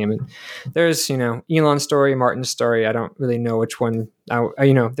Tesla came. And there's, Elon's story, Martin's story. I don't really know which one.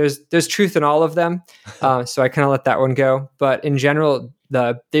 There's truth in all of them. So I kind of let that one go. But in general,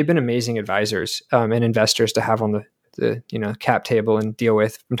 they've been amazing advisors and investors to have on the cap table and deal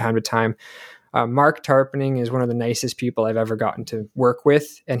with from time to time. Mark Tarpenning is one of the nicest people I've ever gotten to work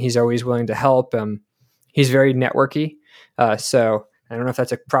with. And he's always willing to help. He's very networky. So I don't know if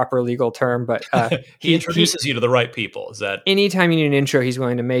that's a proper legal term, but he introduces you to the right people. Is that anytime you need an intro, he's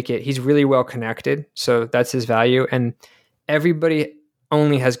willing to make it. He's really well connected, so that's his value. And everybody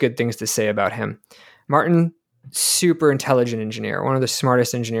only has good things to say about him. Martin, super intelligent engineer, one of the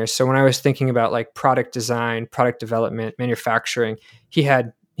smartest engineers. So when I was thinking about like product design, product development, manufacturing, he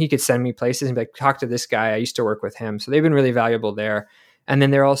could send me places and be like, talk to this guy. I used to work with him. So they've been really valuable there. And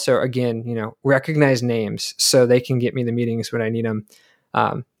then they're also, again, recognized names so they can get me the meetings when I need them.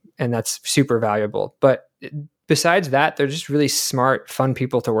 And that's super valuable. But besides that, they're just really smart, fun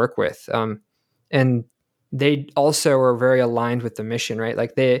people to work with. And they also are very aligned with the mission, right?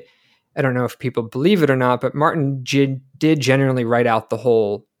 Like I don't know if people believe it or not, but Martin did generally write out the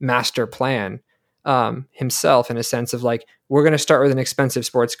whole master plan himself, in a sense of like, we're going to start with an expensive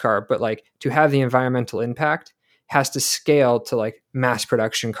sports car, but like to have the environmental impact has to scale to like mass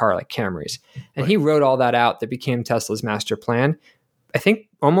production car like Camrys. And he wrote all that out that became Tesla's master plan. I think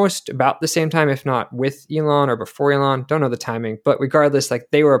almost about the same time, if not with Elon or before Elon, don't know the timing, but regardless, like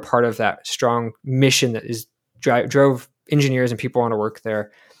they were a part of that strong mission that drove engineers and people want to work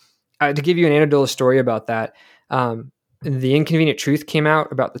there. To give you an anecdotal story about that, The Inconvenient Truth came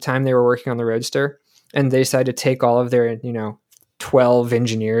out about the time they were working on the Roadster, and they decided to take all of their, 12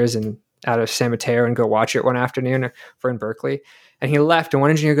 engineers and out of San Mateo and go watch it one afternoon in Berkeley. And he left, and one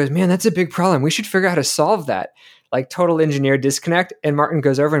engineer goes, "Man, that's a big problem. We should figure out how to solve that." Like total engineer disconnect. And Martin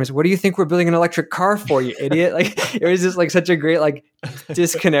goes over and says, "What do you think we're building an electric car for, you idiot?" Like it was just like such a great like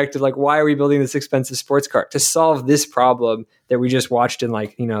disconnect of like, why are we building this expensive sports car to solve this problem that we just watched in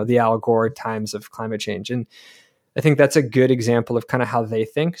like, the Al Gore times of climate change. And I think that's a good example of kind of how they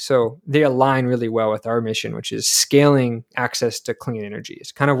think. So they align really well with our mission, which is scaling access to clean energy.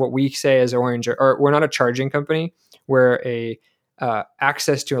 It's kind of what we say as Orange, or we're not a charging company. We're a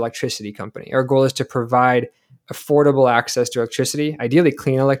access to electricity company. Our goal is to provide affordable access to electricity, ideally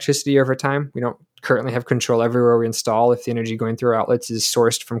clean electricity over time. We don't currently have control everywhere we install if the energy going through our outlets is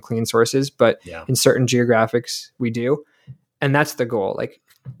sourced from clean sources, but in certain geographics we do. And that's the goal. Like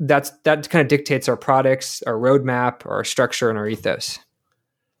that kind of dictates our products, our roadmap, our structure, and our ethos.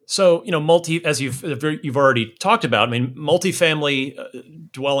 So, as you've already talked about, I mean,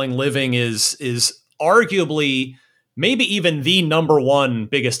 multifamily dwelling living is arguably maybe even the number one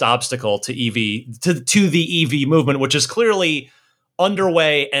biggest obstacle to the EV movement, which is clearly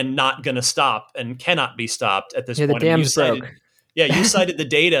underway and not going to stop and cannot be stopped at this point. The dam's broke. You cited the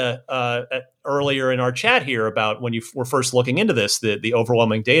data earlier in our chat here about when you were first looking into this, the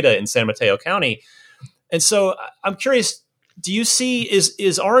overwhelming data in San Mateo County. And so I'm curious, do you see,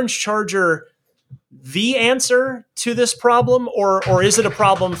 is Orange Charger the answer to this problem, or is it a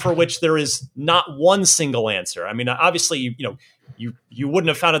problem for which there is not one single answer? I mean, obviously, you wouldn't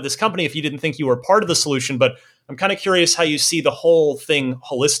have founded this company if you didn't think you were part of the solution, but I'm kind of curious how you see the whole thing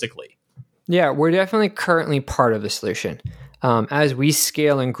holistically. Yeah, we're definitely currently part of the solution. As we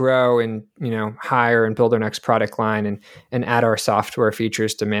scale and grow and hire and build our next product line and add our software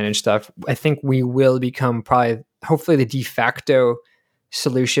features to manage stuff, I think we will become probably, hopefully, the de facto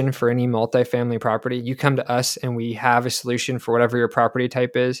solution for any multifamily property. You come to us and we have a solution for whatever your property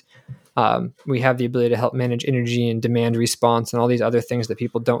type is. We have the ability to help manage energy and demand response and all these other things that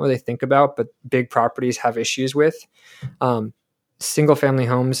people don't really think about, but big properties have issues with. Single family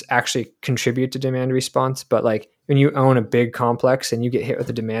homes actually contribute to demand response, but like when you own a big complex and you get hit with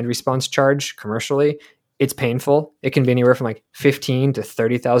a demand response charge commercially, it's painful. It can be anywhere from like $15,000 to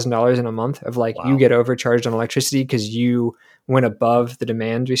 $30,000 in a month of like, wow, you get overcharged on electricity because you went above the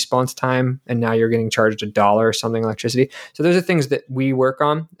demand response time and now you're getting charged $1 or something electricity. So those are things that we work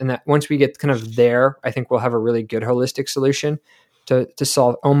on, and that once we get kind of there, I think we'll have a really good holistic solution to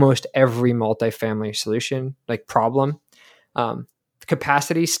solve almost every multifamily solution like problem.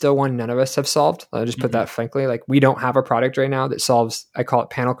 Capacity, still one none of us have solved. I'll just put that frankly. Like, we don't have a product right now that solves, I call it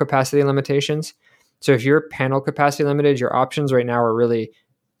panel capacity limitations. So if you're panel capacity limited, your options right now are really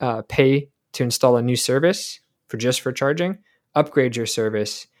pay to install a new service for charging, upgrade your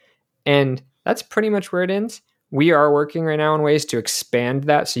service. And that's pretty much where it ends. We are working right now on ways to expand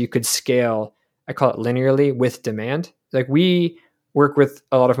that so you could scale, I call it linearly, with demand. Like, we work with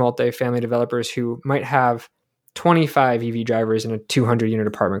a lot of multifamily developers who might have 25 EV drivers in a 200 unit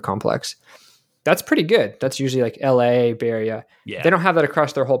apartment complex. That's pretty good. That's usually like LA, Bay Area. Yeah. They don't have that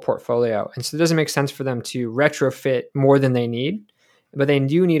across their whole portfolio. And so it doesn't make sense for them to retrofit more than they need, but they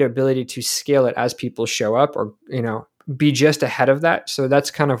do need ability to scale it as people show up, or, be just ahead of that. So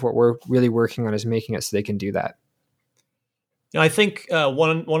that's kind of what we're really working on, is making it so they can do that. I think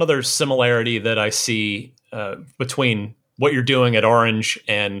one other similarity that I see between what you're doing at Orange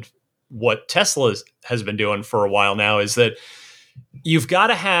and what Tesla has been doing for a while now is that you've got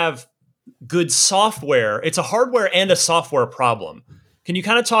to have good software. It's a hardware and a software problem. Can you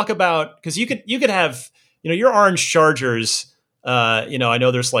kind of talk about, because you could have, your Orange chargers, I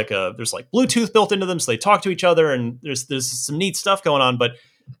know there's like Bluetooth built into them, so they talk to each other, and there's some neat stuff going on, but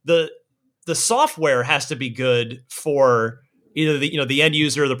the software has to be good for either the end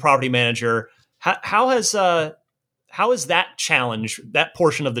user or the property manager. How has that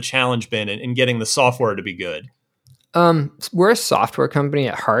portion of the challenge been in getting the software to be good? We're a software company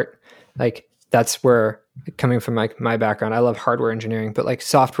at heart. Like, that's where, coming from like my background, I love hardware engineering, but like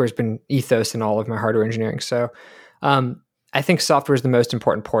software has been ethos in all of my hardware engineering. So, I think software is the most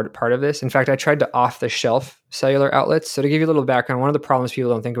important part of this. In fact, I tried to off-the-shelf cellular outlets. So to give you a little background, one of the problems people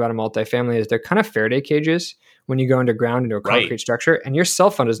don't think about in multifamily is they're kind of Faraday cages when you go underground into a concrete structure, and your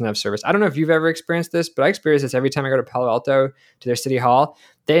cell phone doesn't have service. I don't know if you've ever experienced this, but I experience this every time I go to Palo Alto to their city hall.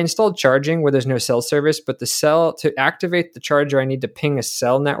 They installed charging where there's no cell service, but to activate the charger, I need to ping a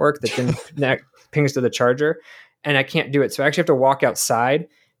cell network that then pings to the charger, and I can't do it. So I actually have to walk outside.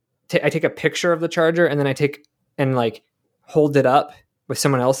 I take a picture of the charger, and then I take and like hold it up with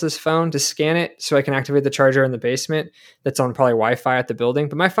someone else's phone to scan it so I can activate the charger in the basement that's on probably Wi-Fi at the building,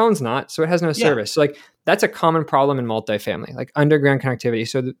 but my phone's not, so it has no service. So like, that's a common problem in multifamily, like underground connectivity.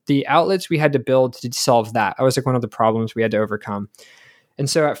 So the outlets we had to build to solve that was like one of the problems we had to overcome. And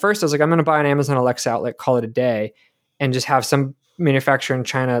so at first I was like, I'm going to buy an Amazon Alexa outlet, call it a day, and just have some manufacturer in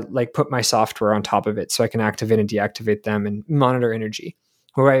China like put my software on top of it so I can activate and deactivate them and monitor energy.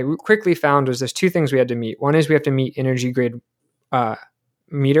 What I quickly found was there's two things we had to meet. One is we have to meet energy grade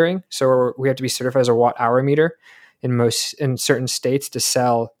metering. So we have to be certified as a watt hour meter in certain states to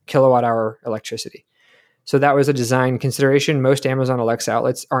sell kilowatt hour electricity. So that was a design consideration. Most Amazon Alexa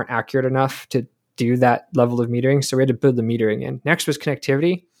outlets aren't accurate enough to do that level of metering. So we had to build the metering in. Next was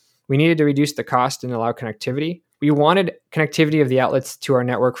connectivity. We needed to reduce the cost and allow connectivity. We wanted connectivity of the outlets to our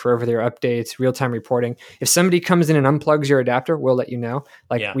network for over-the-air updates, real-time reporting. If somebody comes in and unplugs your adapter, we'll let you know.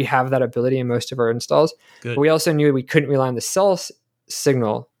 We have that ability in most of our installs. Good. But we also knew we couldn't rely on the cell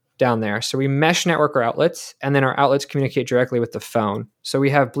signal down there. So we mesh network our outlets, and then our outlets communicate directly with the phone. So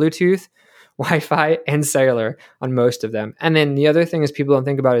we have Bluetooth, Wi-Fi, and cellular on most of them. And then the other thing is people don't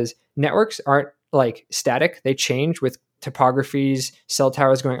think about is networks aren't like static. They change with topographies, cell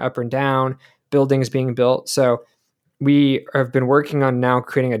towers going up and down, buildings being built. So we have been working on now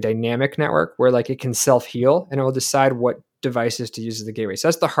creating a dynamic network where like it can self-heal and it will decide what devices to use as the gateway. So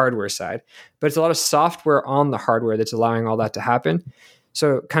that's the hardware side, but it's a lot of software on the hardware that's allowing all that to happen.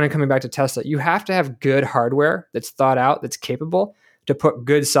 So kind of coming back to Tesla, you have to have good hardware that's thought out, that's capable to put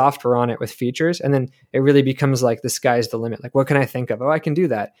good software on it with features. And then it really becomes like the sky's the limit. Like, what can I think of? Oh, I can do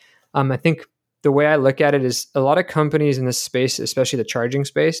that. I think the way I look at it is a lot of companies in this space, especially the charging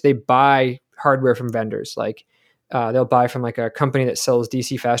space, they buy hardware from vendors. Like they'll buy from like a company that sells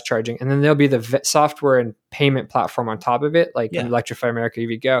DC fast charging, and then there'll be the software and payment platform on top of it, like Electrify America,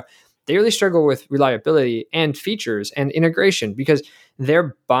 EVgo. They really struggle with reliability and features and integration because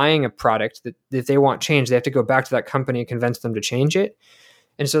they're buying a product that if they want change, they have to go back to that company and convince them to change it.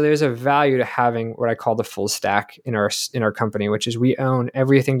 And so there's a value to having what I call the full stack in our company, which is we own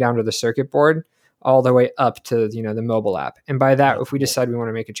everything down to the circuit board all the way up to the mobile app. And by that, if we decide we want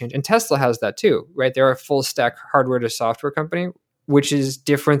to make a change, and Tesla has that too, right? They're a full stack hardware to software company, which is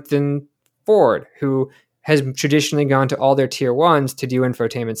different than Ford, who has traditionally gone to all their tier ones to do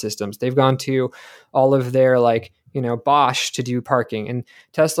infotainment systems. They've gone to all of their Bosch to do parking, and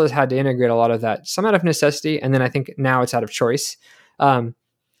Tesla's had to integrate a lot of that, some out of necessity. And then I think now it's out of choice.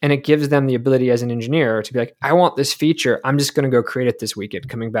 And it gives them the ability as an engineer to be like, I want this feature. I'm just going to go create it this weekend,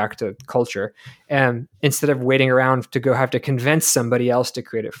 coming back to culture. And instead of waiting around to go have to convince somebody else to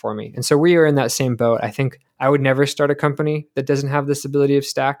create it for me. And so we are in that same boat. I think I would never start a company that doesn't have this ability of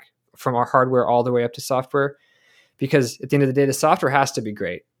stack from our hardware all the way up to software, because at the end of the day, the software has to be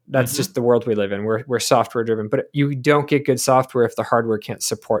great. That's just the world we live in. We're software driven, but you don't get good software if the hardware can't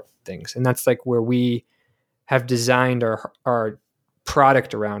support things. And that's like where we have designed our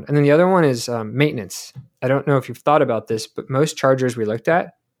product around. And then the other one is maintenance. I don't know if you've thought about this, but most chargers we looked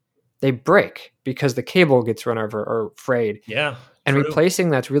at, they break because the cable gets run over or frayed. Yeah. And true. Replacing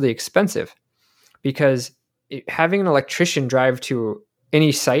that's really expensive because having an electrician drive to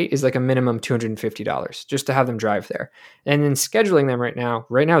any site is like a minimum $250 just to have them drive there. And then scheduling them right now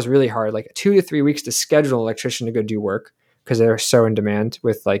is really hard, like 2 to 3 weeks to schedule an electrician to go do work because they're so in demand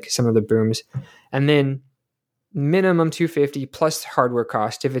with like some of the booms. And then minimum $250 plus hardware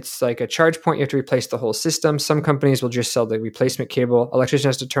cost. If it's like a charge point, you have to replace the whole system. Some companies will just sell the replacement cable. Electrician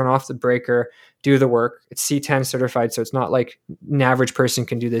has to turn off the breaker, do the work. It's C10 certified, so it's not like an average person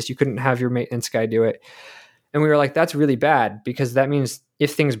can do this. You couldn't have your maintenance guy do it. And we were like, that's really bad because that means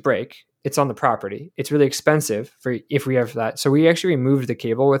if things break, it's on the property. It's really expensive if we have that. So we actually removed the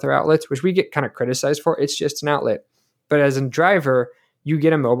cable with our outlets, which we get kind of criticized for. It's just an outlet. But as a driver, you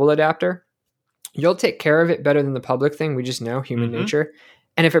get a mobile adapter. You'll take care of it better than the public thing. We just know human nature.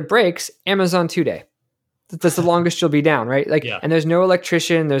 And if it breaks, Amazon 2-day. That's the longest you'll be down, right? And there's no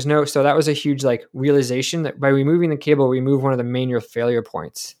electrician. So that was a huge realization that by removing the cable, we remove one of the main failure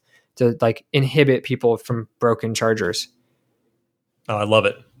points to inhibit people from broken chargers. Oh, I love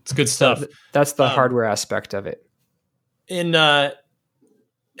it. It's good stuff. So that's the hardware aspect of it.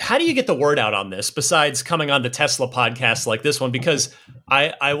 How do you get the word out on this besides coming on the Tesla podcasts like this one? Because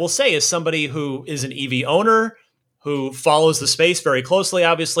I will say, as somebody who is an EV owner, who follows the space very closely,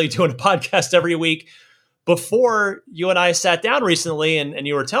 obviously doing a podcast every week, before you and I sat down recently and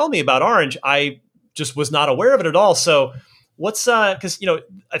you were telling me about Orange, I just was not aware of it at all. So what's, because,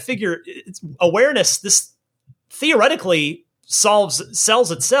 I figure it's awareness, this theoretically sells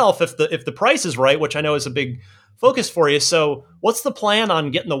itself if the price is right, which I know is a big focus for you. So what's the plan on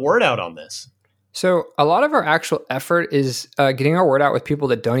getting the word out on this? So a lot of our actual effort is getting our word out with people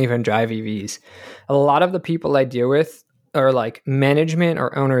that don't even drive EVs. A lot of the people I deal with are like management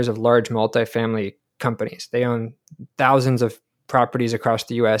or owners of large multifamily companies. They own thousands of properties across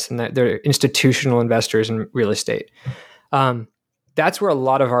the US and they're institutional investors in real estate. That's where a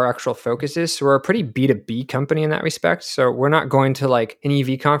lot of our actual focus is. So we're a pretty B2B company in that respect. So we're not going to an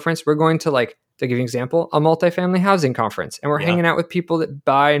EV conference. We're going to to give you an example, a multifamily housing conference. And we're hanging out with people that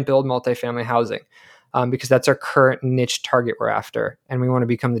buy and build multifamily housing because that's our current niche target we're after. And we want to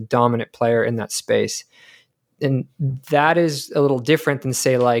become the dominant player in that space. And that is a little different than,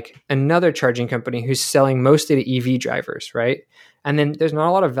 say, another charging company who's selling mostly to EV drivers, right? And then there's not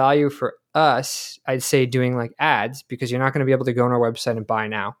a lot of value for us, I'd say, doing ads because you're not going to be able to go on our website and buy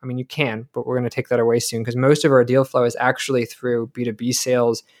now. I mean, you can, but we're going to take that away soon because most of our deal flow is actually through B2B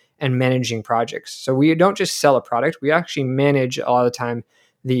sales and managing projects. So we don't just sell a product. We actually manage a lot of the time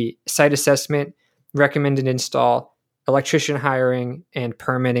the site assessment, recommended install, electrician hiring, and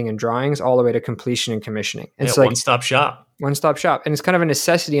permitting and drawings all the way to completion and commissioning. And so one-stop shop. One-stop shop. And it's kind of a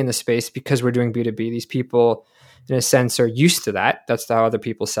necessity in the space because we're doing B2B. These people, in a sense, are used to that. That's how other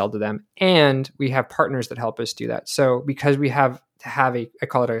people sell to them. And we have partners that help us do that. So because we have to have I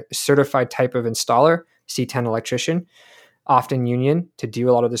call it a certified type of installer, C10 electrician, often union to do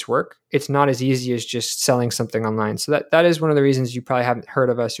a lot of this work. It's not as easy as just selling something online. So that is one of the reasons you probably haven't heard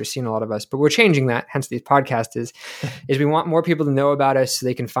of us or seen a lot of us, but we're changing that. Hence these podcasts is we want more people to know about us so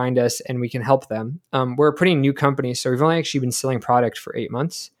they can find us and we can help them. We're a pretty new company. So we've only actually been selling product for 8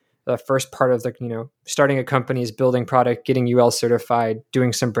 months. The first part of starting a company is building product, getting UL certified,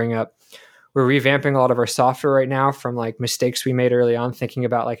 doing some bring up. We're revamping a lot of our software right now from like mistakes we made early on, thinking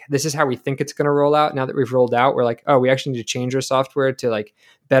about like, this is how we think it's going to roll out. Now that we've rolled out, we're like, oh, we actually need to change our software to like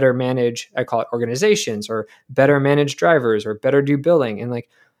better manage, I call it organizations, or better manage drivers, or better do billing, and like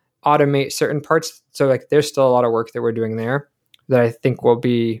automate certain parts. So like there's still a lot of work that we're doing there that I think will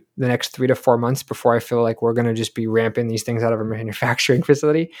be the next 3 to 4 months before I feel like we're going to just be ramping these things out of a manufacturing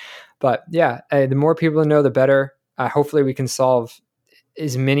facility. But yeah, the more people know, the better. Hopefully we can solve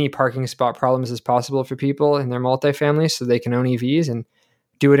as many parking spot problems as possible for people in their multifamily so they can own EVs and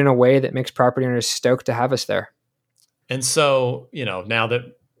do it in a way that makes property owners stoked to have us there. And so, now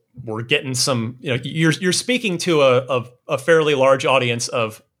that we're getting some, you're speaking to a fairly large audience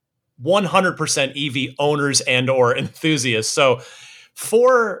of 100% EV owners and or enthusiasts. So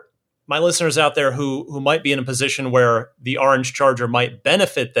for my listeners out there who might be in a position where the Orange Charger might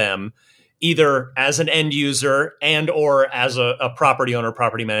benefit them, either as an end user and or as a property owner,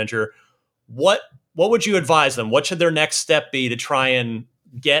 property manager, what would you advise them? What should their next step be to try and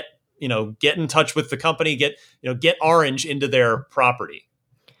get in touch with the company, get Orange into their property?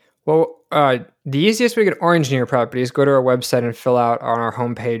 Well, the easiest way to get Orange in your property is go to our website and fill out on our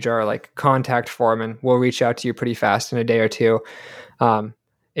homepage our like contact form, and we'll reach out to you pretty fast in a day or two.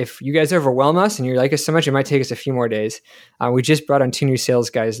 If you guys overwhelm us and you like us so much, it might take us a few more days. We just brought on 2 new sales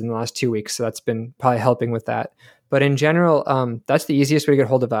guys in the last 2 weeks, so that's been probably helping with that. But in general, that's the easiest way to get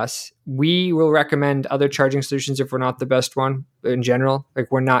hold of us. We will recommend other charging solutions if we're not the best one. In general,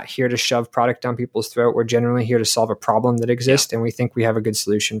 like we're not here to shove product down people's throat. We're generally here to solve a problem that exists, and we think we have a good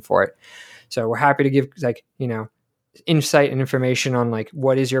solution for it. So we're happy to give insight and information on like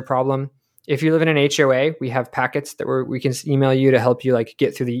what is your problem. If you live in an HOA, we have packets that we can email you to help you like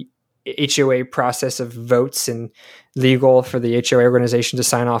get through the HOA process of votes and legal for the HOA organization to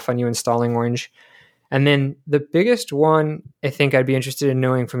sign off on you installing Orange. And then the biggest one I think I'd be interested in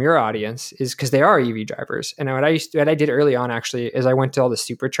knowing from your audience is because they are EV drivers. And what I did early on actually is I went to all the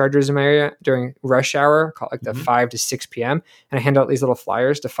superchargers in my area during rush hour, called like the 5 to 6 p.m. And I hand out these little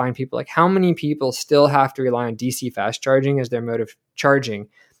flyers to find people like how many people still have to rely on DC fast charging as their mode of charging.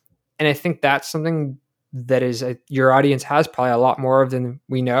 And I think that's something that is your audience has probably a lot more of than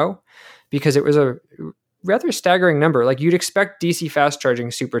we know, because it was a rather staggering number. Like you'd expect DC fast charging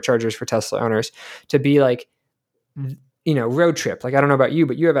superchargers for Tesla owners to be like, road trip. Like, I don't know about you,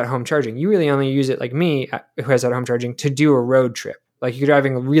 but you have at home charging. You really only use it like me who has at home charging to do a road trip. Like you're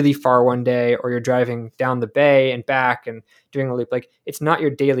driving really far one day, or you're driving down the bay and back and doing a loop. Like it's not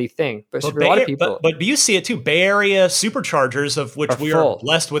your daily thing. But for a lot of people, but you see it too. Bay Area superchargers, of which we are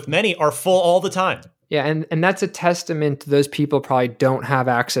blessed with many, are full all the time. Yeah, and that's a testament to those people probably don't have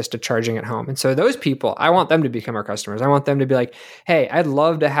access to charging at home. And so those people, I want them to become our customers. I want them to be like, hey, I'd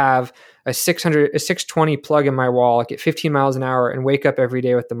love to have a 620 plug in my wall, get 15 miles an hour, and wake up every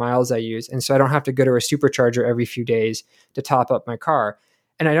day with the miles I use. And so I don't have to go to a supercharger every few days to top up my car.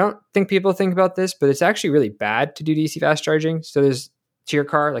 And I don't think people think about this, but it's actually really bad to do DC fast charging. So there's to your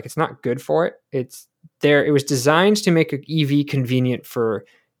car, like it's not good for it. It was designed to make an EV convenient for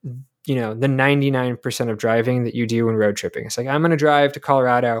the 99% of driving that you do when road tripping. It's like, I'm going to drive to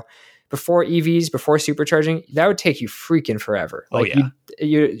Colorado. Before EVs, before supercharging, that would take you freaking forever. Like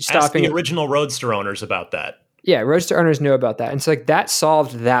you're stopping. Ask the original Roadster owners about that. Yeah, Roadster owners know about that. And so like that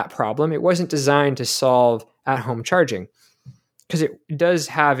solved that problem. It wasn't designed to solve at-home charging because it does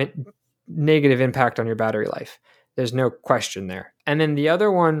have a negative impact on your battery life. There's no question there. And then the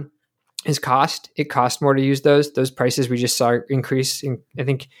other one is cost. It costs more to use those. Those prices we just saw increase. I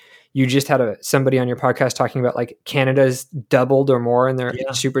think you just had somebody on your podcast talking about like Canada's doubled or more in their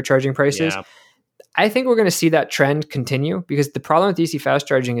supercharging prices. Yeah. I think we're going to see that trend continue because the problem with DC fast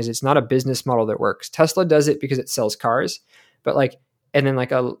charging is it's not a business model that works. Tesla does it because it sells cars, but I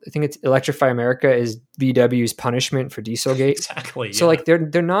think it's Electrify America is VW's punishment for Dieselgate. Exactly. So like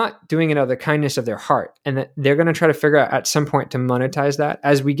they're not doing it out of the kindness of their heart, and that they're going to try to figure out at some point to monetize that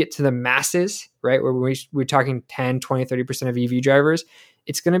as we get to the masses, right? Where we're talking 10, 20, 30% of EV drivers.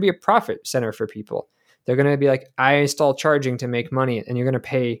 It's going to be a profit center for people. They're going to be like, I install charging to make money. And you're going to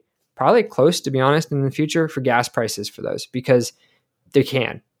pay probably close, to be honest, in the future for gas prices for those because they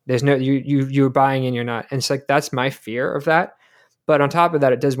can. There's no, you're buying and you're not. And it's like, that's my fear of that. But on top of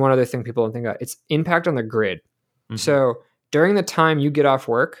that, it does one other thing people don't think about. It's impact on the grid. Mm-hmm. So during the time you get off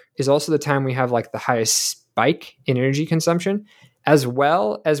work is also the time we have like the highest spike in energy consumption, as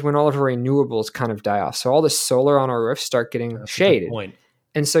well as when all of our renewables kind of die off. So all the solar on our roofs start getting shaded.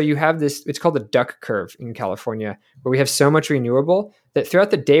 And so you have this, it's called the duck curve in California, where we have so much renewable that throughout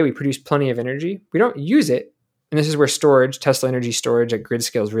the day we produce plenty of energy. We don't use it. And this is where storage, Tesla Energy Storage at grid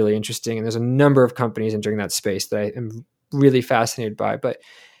scale is really interesting. And there's a number of companies entering that space that I am really fascinated by. But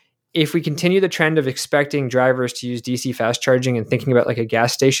if we continue the trend of expecting drivers to use DC fast charging and thinking about like a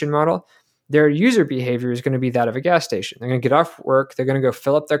gas station model, their user behavior is going to be that of a gas station. They're going to get off work. They're going to go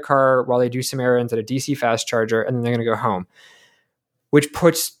fill up their car while they do some errands at a DC fast charger, and then they're going to go home, which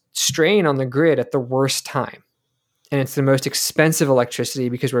puts strain on the grid at the worst time. And it's the most expensive electricity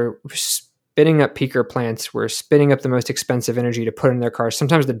because we're spinning up peaker plants. We're spinning up the most expensive energy to put in their cars,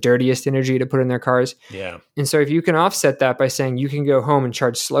 sometimes the dirtiest energy to put in their cars. Yeah. And so if you can offset that by saying you can go home and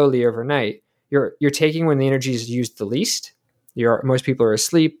charge slowly overnight, you're taking when the energy is used the least. Most people are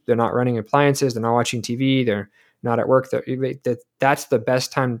asleep. They're not running appliances. They're not watching TV. They're not at work. That's the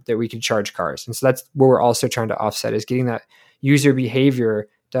best time that we can charge cars. And so that's what we're also trying to offset, is getting that user behavior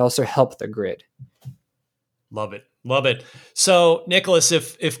to also help the grid. Love it. Love it. So, Nicholas,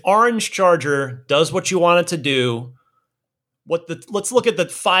 if Orange Charger does what you want it to do, let's look at the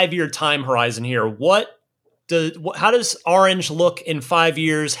 5-year time horizon here. How does Orange look in 5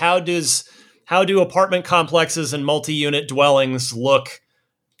 years? How do apartment complexes and multi-unit dwellings look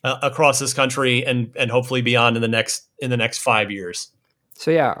across this country and hopefully beyond in the next 5 years?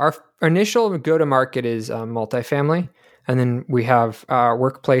 So yeah, our initial go-to-market is multifamily. And then we have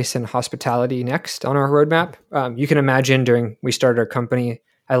workplace and hospitality next on our roadmap. You can imagine we started our company,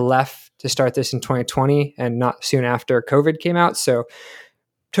 I left to start this in 2020 and not soon after COVID came out. So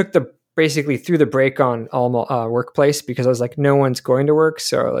threw the brake on all workplace because I was like, no one's going to work,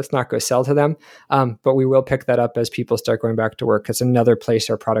 so let's not go sell to them. But we will pick that up as people start going back to work. That's another place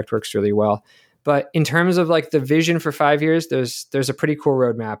our product works really well. But in terms of like the vision for 5 years, there's a pretty cool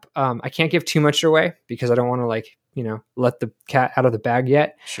roadmap. I can't give too much away because I don't want to let the cat out of the bag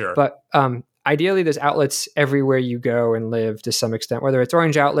yet. Sure. But ideally, there's outlets everywhere you go and live to some extent, whether it's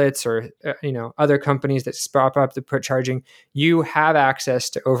Orange outlets or other companies that spot up to put charging. You have access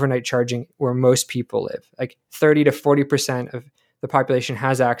to overnight charging where most people live. Like 30 to 40% of the population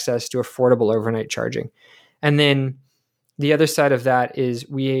has access to affordable overnight charging. And then the other side of that is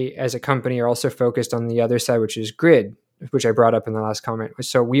we as a company are also focused on the other side, which is grid, which I brought up in the last comment.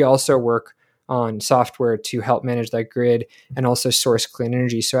 So we also work on software to help manage that grid and also source clean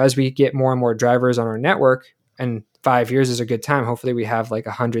energy. So as we get more and more drivers on our network, and 5 years is a good time, hopefully we have like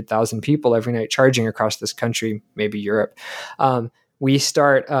 100,000 people every night charging across this country, maybe Europe. We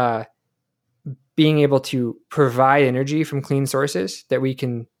start being able to provide energy from clean sources that we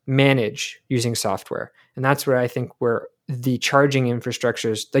can manage using software. And that's where I think we're the charging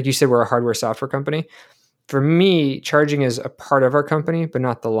infrastructures, like you said, we're a hardware software company. For me, charging is a part of our company, but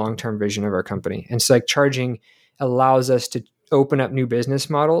not the long-term vision of our company. And so like charging allows us to open up new business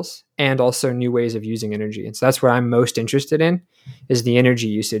models and also new ways of using energy. And so that's what I'm most interested in, is the energy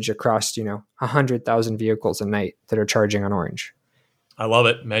usage across, 100,000 vehicles a night that are charging on Orange. I love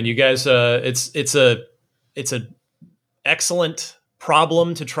it, man. You guys, it's a excellent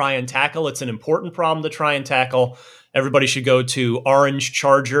problem to try and tackle. It's an important problem to try and tackle. Everybody should go to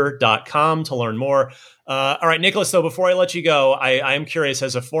orangecharger.com to learn more. All right, Nicholas, though, before I let you go, I am curious,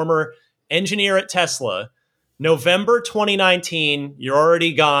 as a former engineer at Tesla, November 2019, you're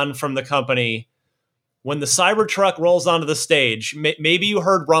already gone from the company. When the Cybertruck rolls onto the stage, maybe you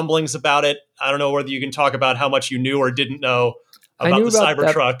heard rumblings about it. I don't know whether you can talk about how much you knew or didn't know about the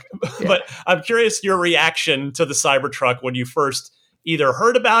Cybertruck, yeah. But I'm curious your reaction to the Cybertruck when you first either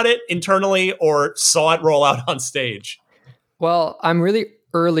heard about it internally or saw it roll out on stage. Well, I'm really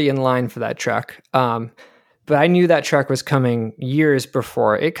early in line for that truck. But I knew that truck was coming years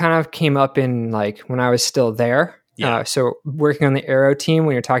before. It kind of came up in when I was still there. Yeah. So working on the Aero team,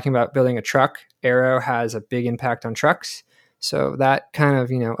 when you're talking about building a truck, Aero has a big impact on trucks. So that kind of,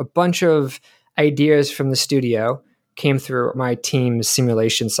 a bunch of ideas from the studio came through my team's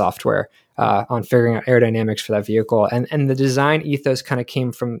simulation software on figuring out aerodynamics for that vehicle. And the design ethos kind of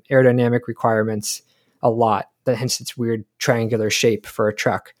came from aerodynamic requirements a lot, hence its weird triangular shape for a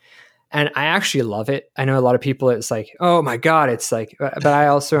truck. And I actually love it. I know a lot of people, it's like, oh my God, but I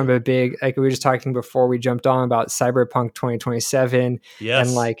also am a big, we were just talking before we jumped on about Cyberpunk 2027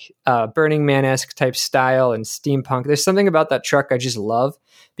 yes. and Burning Man-esque type style and steampunk. There's something about that truck I just love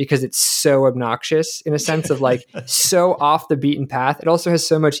because it's so obnoxious in a sense of so off the beaten path. It also has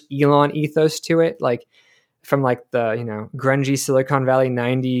so much Elon ethos to it. from like the, you know, grungy Silicon Valley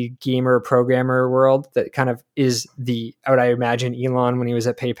 90 gamer programmer world that kind of is what I imagine Elon when he was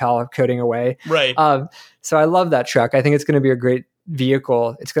at PayPal coding away. Right. So I love that truck. I think it's going to be a great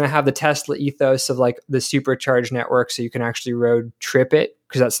vehicle. It's going to have the Tesla ethos of like the supercharged network, so you can actually road trip it,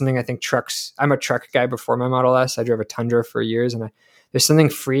 because that's something I think I'm a truck guy before my Model S. I drove a Tundra for years, and there's something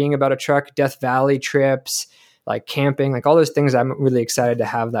freeing about a truck. Death Valley trips, like camping, like all those things. I'm really excited to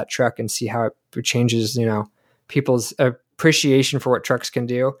have that truck and see how it changes, you know, people's appreciation for what trucks can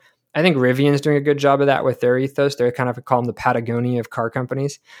do. I think Rivian's doing a good job of that with their ethos. They're kind of call them the Patagonia of car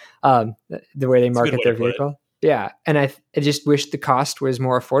companies, the way they market their vehicle. Yeah. And I just wish the cost was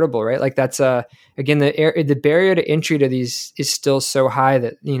more affordable, right? Like that's, again, the barrier to entry to these is still so high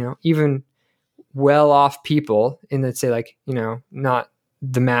that, you know, even well-off people in, let's say, like, you know, not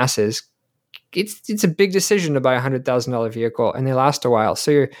the masses, it's a big decision to buy $100,000 vehicle, and they last a while.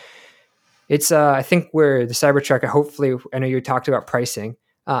 So I think where the Cybertruck, hopefully, I know you talked about pricing.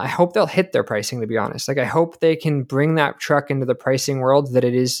 I hope they'll hit their pricing, to be honest. Like, I hope they can bring that truck into the pricing world that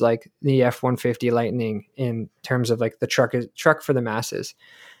it is like the F-150 Lightning in terms of like the truck for the masses.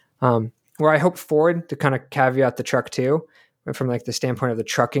 Where I hope Ford, to kind of caveat the truck too, from like the standpoint of the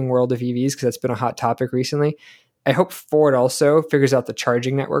trucking world of EVs, because that's been a hot topic recently. I hope Ford also figures out the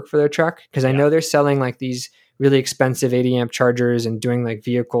charging network for their truck, because I know they're selling like these really expensive 80 amp chargers and doing like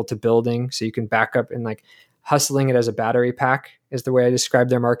vehicle to building, so you can back up and like hustling it as a battery pack is the way I describe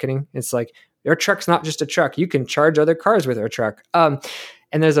their marketing. It's like, your truck's not just a truck. You can charge other cars with our truck. And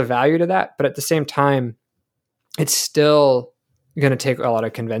there's a value to that. But at the same time, it's still going to take a lot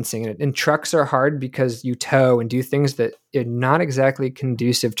of convincing. And trucks are hard because you tow and do things that are not exactly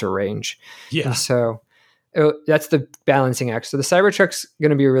conducive to range. Yeah. And so that's the balancing act. So the Cybertruck's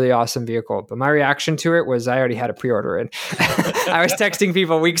going to be a really awesome vehicle. But my reaction to it was I already had a pre-order in. I was texting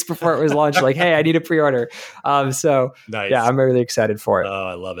people weeks before it was launched, like, hey, I need a pre-order. So nice. Yeah, I'm really excited for it. Oh,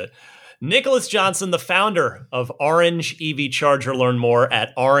 I love it. Nicholas Johnson, the founder of Orange EV Charger. Learn more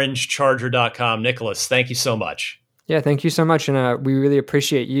at orangecharger.com. Nicholas, thank you so much. Yeah, thank you so much. And we really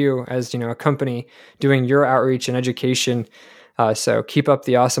appreciate you as, you know, a company doing your outreach and education. So keep up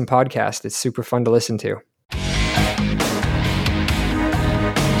the awesome podcast. It's super fun to listen to.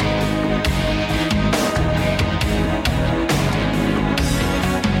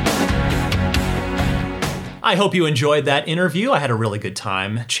 I hope you enjoyed that interview. I had a really good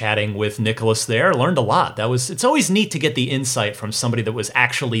time chatting with Nicholas there. Learned a lot. It's always neat to get the insight from somebody that was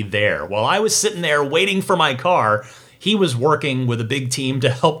actually there. While I was sitting there waiting for my car, he was working with a big team to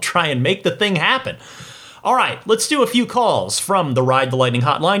help try and make the thing happen. All right, let's do a few calls from the Ride the Lightning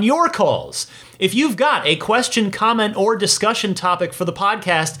hotline. Your calls. If you've got a question, comment, or discussion topic for the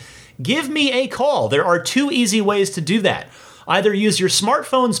podcast, give me a call. There are two easy ways to do that. Either use your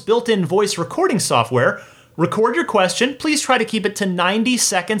smartphone's built-in voice recording software, record your question. Please try to keep it to 90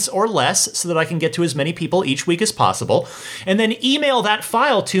 seconds or less so that I can get to as many people each week as possible. And then email that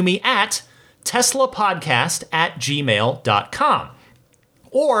file to me at teslapodcast@gmail.com.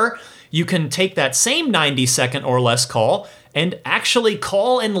 Or you can take that same 90-second or less call and actually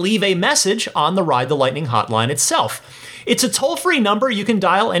call and leave a message on the Ride the Lightning hotline itself. It's a toll-free number you can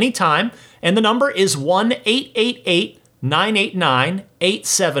dial anytime, and the number is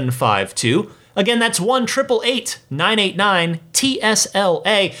 1-888-989-8752. Again, that's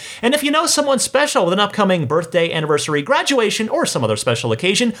 1-888-989-TSLA. And if you know someone special with an upcoming birthday, anniversary, graduation, or some other special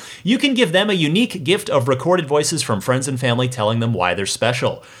occasion, you can give them a unique gift of recorded voices from friends and family telling them why they're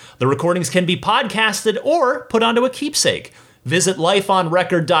special. The recordings can be podcasted or put onto a keepsake. Visit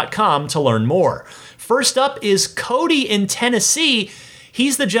lifeonrecord.com to learn more. First up is Cody in Tennessee.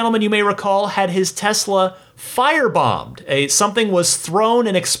 He's the gentleman you may recall had his Tesla firebombed.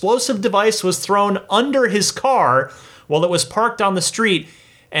 An explosive device was thrown under his car while it was parked on the street,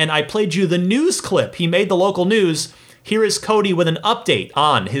 and I played you the news clip. He made the local news. Here is Cody with an update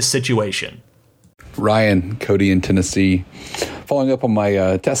on his situation. Ryan, Cody in Tennessee. Following up on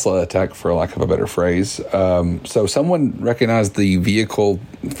my Tesla attack, for lack of a better phrase. So someone recognized the vehicle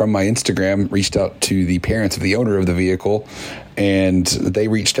from my Instagram, reached out to the parents of the owner of the vehicle, and they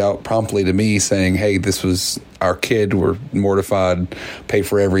reached out promptly to me saying, hey, this was our kid. We're mortified, paid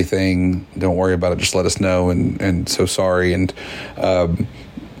for everything. Don't worry about it. Just let us know. And so sorry. And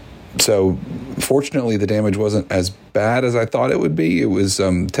so fortunately, the damage wasn't as bad as I thought it would be. It was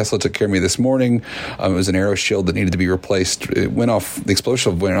Tesla took care of me this morning. It was an aero shield that needed to be replaced. It went off. The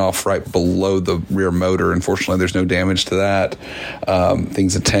explosive went off right below the rear motor. Unfortunately, there's no damage to that.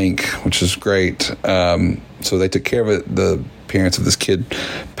 Thing's a tank, which is great. So they took care of it. The parents of this kid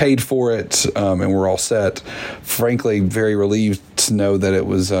paid for it, and we're all set. Frankly, very relieved to know that it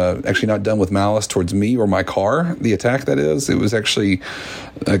was actually not done with malice towards me or my car, the attack that is. It was actually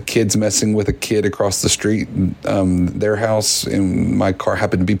kids messing with a kid across the street, their house, and my car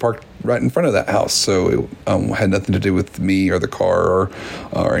happened to be parked right in front of that house. So it had nothing to do with me or the car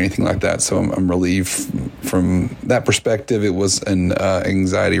or anything like that. So I'm relieved from that perspective. It was an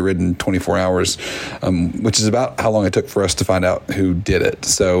anxiety-ridden 24 hours, which is about how long it took for us to find out who did it.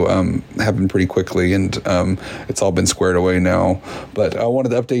 So it happened pretty quickly, and it's all been squared away now. But I wanted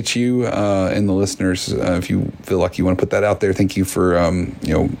to update you and the listeners. If you feel like you want to put that out there, thank you for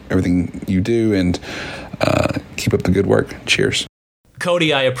everything you do, and keep up the good work. Cheers.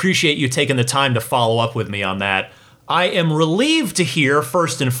 Cody, I appreciate you taking the time to follow up with me on that. I am relieved to hear,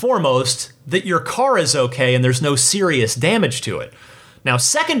 first and foremost, that your car is okay and there's no serious damage to it. Now,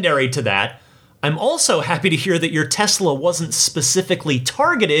 secondary to that, I'm also happy to hear that your Tesla wasn't specifically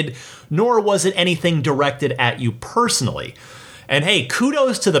targeted, nor was it anything directed at you personally. And hey,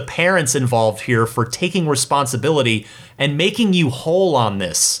 kudos to the parents involved here for taking responsibility and making you whole on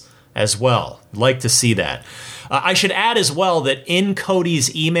this as well. I'd like to see that. I should add as well that in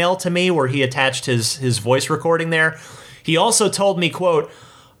Cody's email to me, where he attached his voice recording there, he also told me, quote,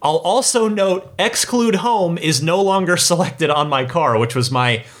 "I'll also note exclude home is no longer selected on my car," which was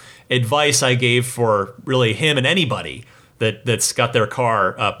my advice I gave for really him and anybody that's got their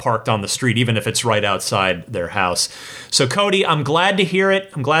car parked on the street, even if it's right outside their house. So Cody, I'm glad to hear it.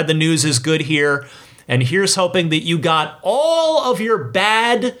 I'm glad the news is good here. And here's hoping that you got all of your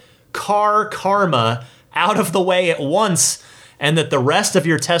bad car karma out of the way at once, and that the rest of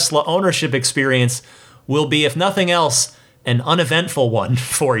your Tesla ownership experience will be, if nothing else, an uneventful one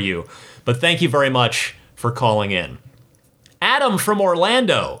for you. But thank you very much for calling in. Adam from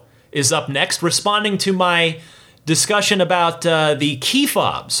Orlando is up next, responding to my discussion about the key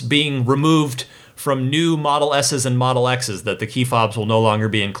fobs being removed from new Model S's and Model X's, that the key fobs will no longer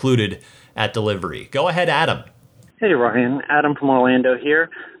be included at delivery. Go ahead, Adam. Hey, Ryan. Adam from Orlando here.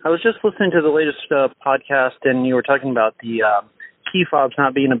 I was just listening to the latest podcast, and you were talking about the key fobs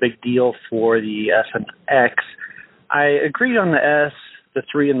not being a big deal for the S and X. I agree on the S, the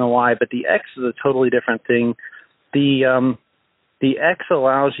 3, and the Y, but the X is a totally different thing. The X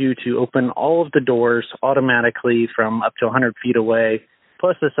allows you to open all of the doors automatically from up to 100 feet away,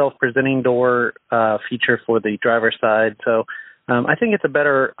 plus the self-presenting door feature for the driver's side. So I think it's a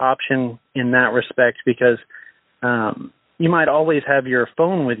better option in that respect, because you might always have your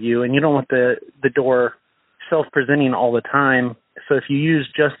phone with you, and you don't want the door self-presenting all the time. So if you use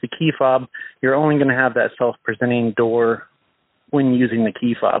just the key fob, you're only going to have that self-presenting door when using the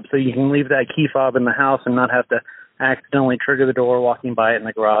key fob. So you can leave that key fob in the house and not have to accidentally trigger the door walking by it in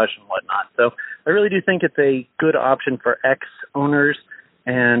the garage and whatnot. So I really do think it's a good option for X owners.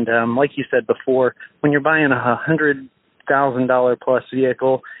 And like you said before, when you're buying a $100,000 plus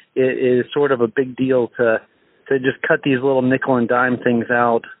vehicle, it is sort of a big deal to just cut these little nickel and dime things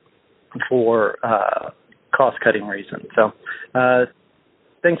out for cost-cutting reasons. So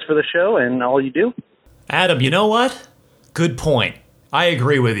thanks for the show and all you do. Adam, you know what? Good point. I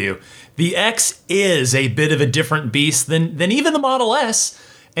agree with you. The X is a bit of a different beast than even the Model S,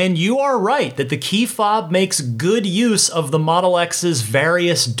 and you are right that the key fob makes good use of the Model X's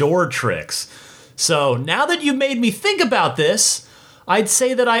various door tricks. So now that you've made me think about this, I'd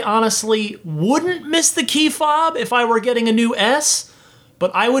say that I honestly wouldn't miss the key fob if I were getting a new S,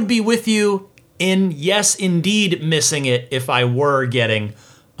 but I would be with you in, yes, indeed, missing it if I were getting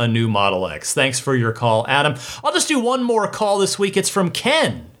a new Model X. Thanks for your call, Adam. I'll just do one more call this week. It's from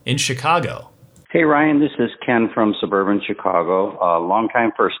Ken in Chicago. Hey, Ryan, this is Ken from suburban Chicago. Long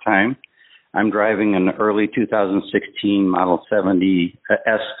time, first time. I'm driving an early 2016 Model 70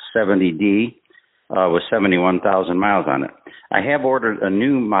 S70D with 71,000 miles on it. I have ordered a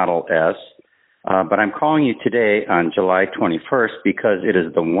new Model S, but I'm calling you today on July 21st because it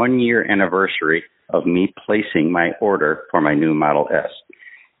is the 1-year anniversary of me placing my order for my new Model S.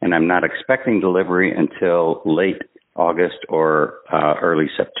 And I'm not expecting delivery until late August or early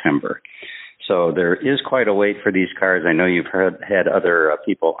September. So there is quite a wait for these cars. I know you've had other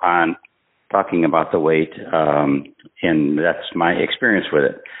people on talking about the wait, and that's my experience with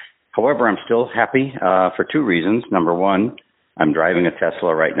it. However, I'm still happy for 2 reasons. Number one, I'm driving a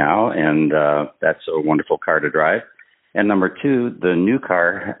Tesla right now, and that's a wonderful car to drive. And number 2, the new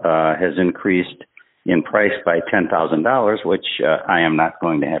car has increased in price by $10,000, which I am not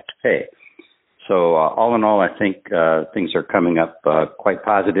going to have to pay. So all in all, I think things are coming up quite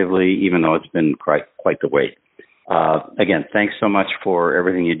positively, even though it's been quite the wait. Again, thanks so much for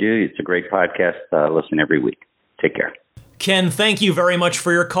everything you do. It's a great podcast. Listen every week. Take care. Ken, thank you very much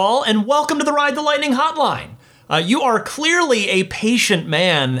for your call, and welcome to the Ride the Lightning hotline. You are clearly a patient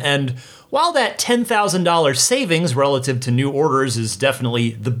man, and while that $10,000 savings relative to new orders is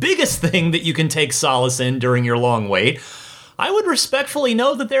definitely the biggest thing that you can take solace in during your long wait, I would respectfully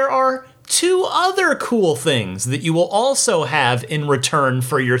note that there are 2 other cool things that you will also have in return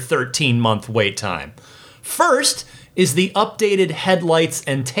for your 13-month wait time. First is the updated headlights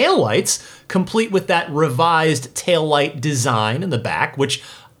and taillights, complete with that revised taillight design in the back, which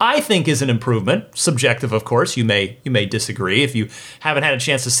I think is an improvement. Subjective, of course. You may disagree if you haven't had a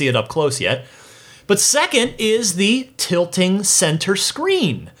chance to see it up close yet. But second is the tilting center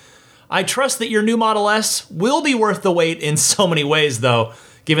screen. I trust that your new Model S will be worth the wait in so many ways, though,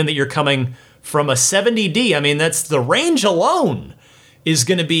 given that you're coming from a 70D. I mean, that's the range alone is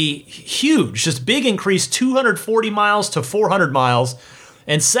going to be huge. Just big increase, 240 miles to 400 miles.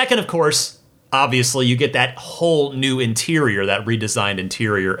 And second, of course, obviously, you get that whole new interior, that redesigned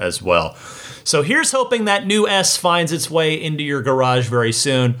interior as well. So here's hoping that new S finds its way into your garage very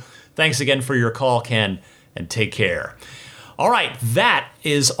soon. Thanks again for your call, Ken, and take care. All right, that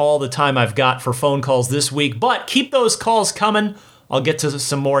is all the time I've got for phone calls this week, but keep those calls coming. I'll get to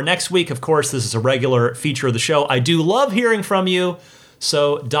some more next week. Of course, this is a regular feature of the show. I do love hearing from you,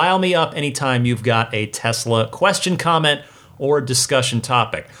 so dial me up anytime you've got a Tesla question, comment, or discussion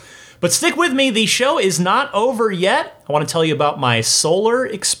topic. But stick with me, the show is not over yet. I want to tell you about my solar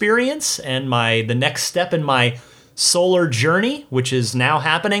experience and the next step in my solar journey, which is now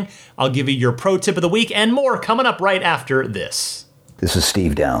happening. I'll give you your pro tip of the week and more coming up right after this. This is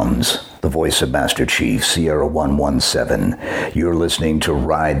Steve Downs, the voice of Master Chief, Sierra 117. You're listening to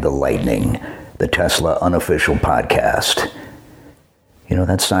Ride the Lightning, the Tesla unofficial podcast. You know,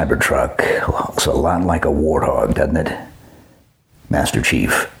 that Cybertruck looks a lot like a warthog, doesn't it? Master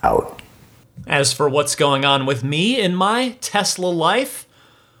Chief, out. As for what's going on with me in my Tesla life,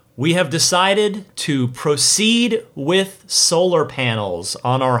 we have decided to proceed with solar panels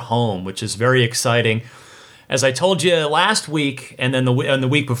on our home, which is very exciting. As I told you last week, and then the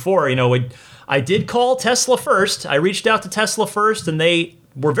week before, I did call Tesla first. I reached out to Tesla first, and they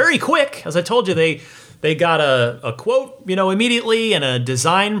were very quick. As I told you, they got a quote, immediately, and a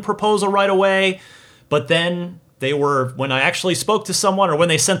design proposal right away. But then when I actually spoke to someone, or when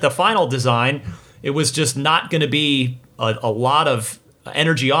they sent the final design, it was just not going to be a lot of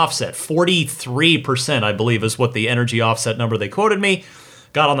energy offset. 43%, I believe, is what the energy offset number they quoted me.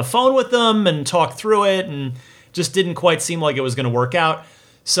 Got on the phone with them and talked through it, and just didn't quite seem like it was going to work out.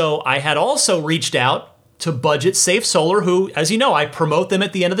 So I had also reached out to Budget Safe Solar, who, as you know, I promote them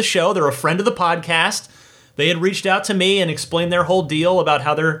at the end of the show. They're a friend of the podcast. They had reached out to me and explained their whole deal about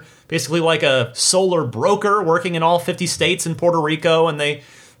how they're basically like a solar broker working in all 50 states and Puerto Rico, and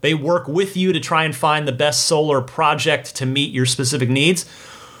they work with you to try and find the best solar project to meet your specific needs.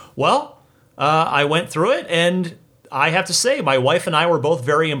 Well, I went through it, and I have to say, my wife and I were both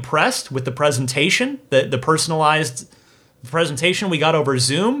very impressed with the presentation, the personalized presentation we got over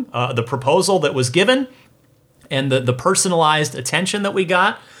Zoom, the proposal that was given, and the personalized attention that we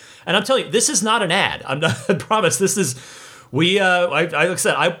got. And I'm telling you, this is not an ad. I promise. This is like I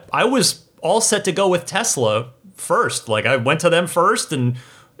said, I was all set to go with Tesla first. Like, I went to them first, and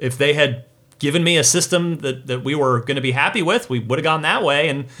if they had given me a system that we were going to be happy with, we would have gone that way,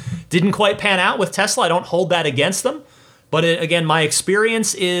 and didn't quite pan out with Tesla. I don't hold that against them. But again, my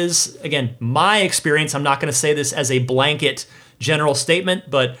experience is, I'm not going to say this as a blanket general statement,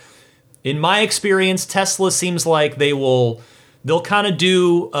 but in my experience, Tesla seems like they'll kind of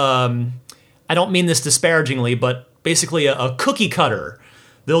do, I don't mean this disparagingly, but basically a cookie cutter.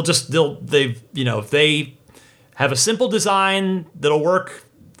 If they have a simple design that'll work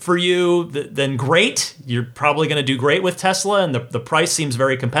for you, then great. You're probably going to do great with Tesla, and the price seems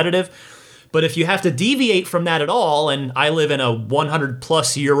very competitive. But if you have to deviate from that at all, and I live in a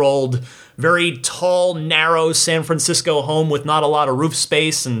 100-plus-year-old, very tall, narrow San Francisco home with not a lot of roof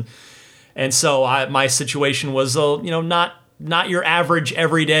space, and so my situation was, not your average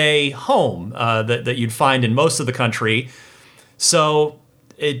everyday home that you'd find in most of the country. So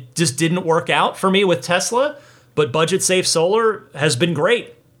it just didn't work out for me with Tesla, but Budget Safe Solar has been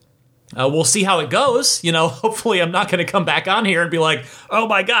great. We'll see how it goes. Hopefully I'm not going to come back on here and be like, oh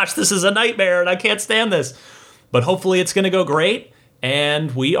my gosh, this is a nightmare and I can't stand this. But hopefully it's going to go great,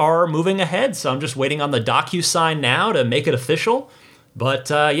 and we are moving ahead. So I'm just waiting on the DocuSign now to make it official. But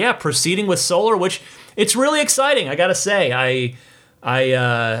proceeding with solar, which it's really exciting. I got to say,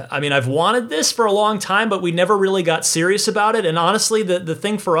 I've wanted this for a long time, but we never really got serious about it. And honestly, the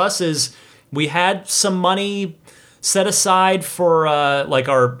thing for us is we had some money set aside for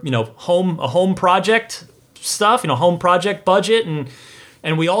our home project stuff, home project budget, and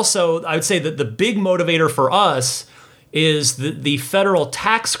And we also, I would say that the big motivator for us is the federal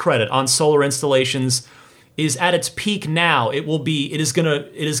tax credit on solar installations is at its peak now. It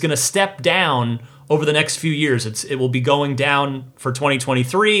is gonna step down over the next few years. It will be going down for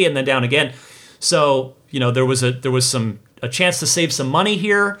 2023 and then down again. So, there was a chance to save some money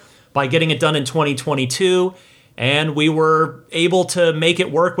here by getting it done in 2022, and we were able to make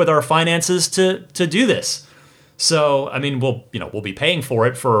it work with our finances to do this. So, I mean, we'll be paying for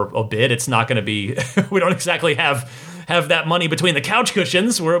it for a bit. It's not going to be we don't exactly have that money between the couch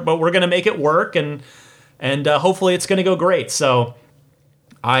cushions, but we're going to make it work, and hopefully it's going to go great. So,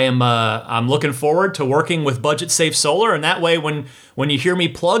 I'm looking forward to working with Budget Safe Solar, and that way, when you hear me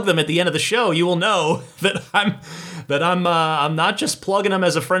plug them at the end of the show, you will know that I'm not just plugging them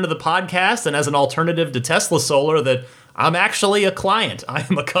as a friend of the podcast and as an alternative to Tesla Solar, that I'm actually a client. I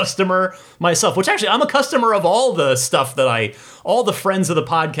am a customer myself, which actually I'm a customer of all the stuff all the friends of the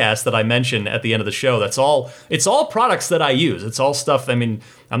podcast that I mention at the end of the show. It's all products that I use. It's all stuff. I mean,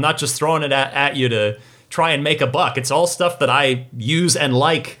 I'm not just throwing it at you to try and make a buck. It's all stuff that I use and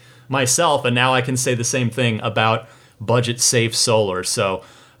like myself. And now I can say the same thing about Budget Safe Solar. So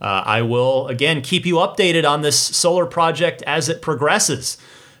I will, again, keep you updated on this solar project as it progresses.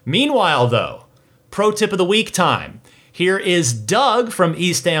 Meanwhile, though, pro tip of the week time. Here is Doug from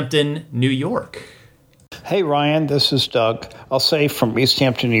East Hampton, New York. Hey, Ryan, this is Doug. I'll say from East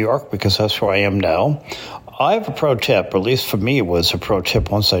Hampton, New York, because that's where I am now. I have a pro tip, or at least for me it was a pro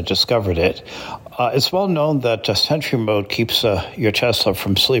tip once I discovered it. It's well known that Sentry mode keeps your Tesla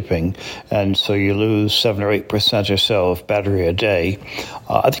from sleeping, and so you lose 7 or 8% or so of battery a day.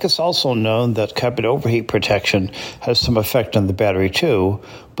 I think it's also known that cabin overheat protection has some effect on the battery too,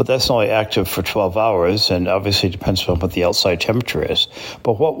 but that's only active for 12 hours, and obviously depends on what the outside temperature is.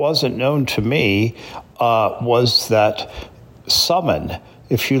 But what wasn't known to me was that summon,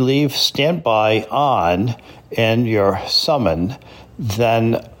 if you leave standby on in your summon,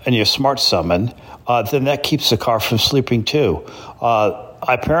 then in your smart summon, then that keeps the car from sleeping too.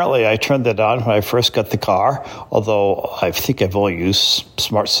 Apparently, I turned that on when I first got the car, although I think I've only used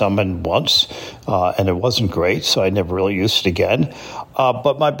Smart Summon once, and it wasn't great, so I never really used it again.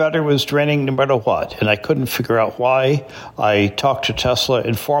 But my battery was draining no matter what, and I couldn't figure out why. I talked to Tesla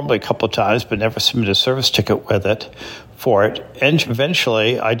informally a couple of times, but never submitted a service ticket for it. And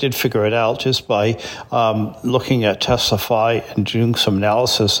eventually, I did figure it out just by looking at Teslafy and doing some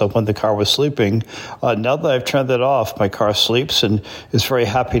analysis of when the car was sleeping. Now that I've turned it off, my car sleeps and is very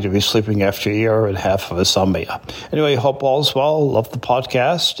happy to be sleeping after a year and a half of insomnia. Anyway, hope all's well. Love the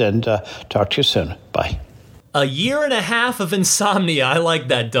podcast, and talk to you soon. Bye. A year and a half of insomnia. I like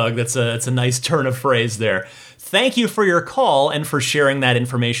that, Doug. That's a nice turn of phrase there. Thank you for your call and for sharing that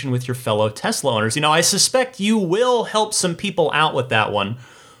information with your fellow Tesla owners. I suspect you will help some people out with that one,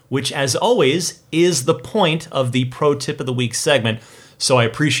 which, as always, is the point of the Pro Tip of the Week segment. So I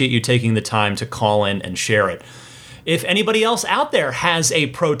appreciate you taking the time to call in and share it. If anybody else out there has a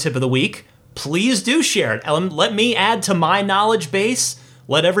Pro Tip of the Week, please do share it. Let me add to my knowledge base.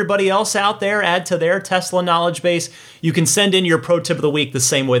 Let everybody else out there add to their Tesla knowledge base. You can send in your Pro Tip of the Week the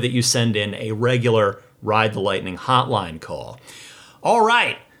same way that you send in a regular Ride the Lightning hotline call. All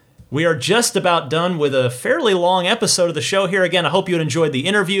right, we are just about done with a fairly long episode of the show here. Again, I hope you enjoyed the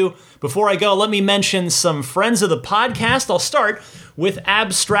interview. Before I go, let me mention some friends of the podcast. I'll start with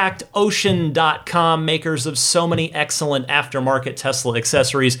AbstractOcean.com, makers of so many excellent aftermarket Tesla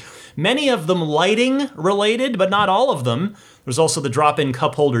accessories, many of them lighting related, but not all of them. There's also the drop-in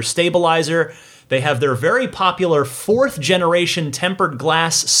cup holder stabilizer. They have their very popular 4th generation tempered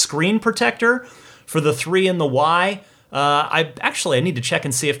glass screen protector for the 3 and the Y. I need to check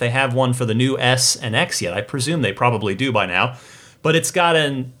and see if they have one for the new S and X yet. I presume they probably do by now. But it's got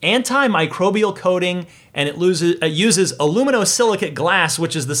an antimicrobial coating, and it uses aluminosilicate glass,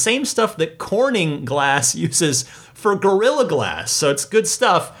 which is the same stuff that Corning glass uses for Gorilla Glass. So it's good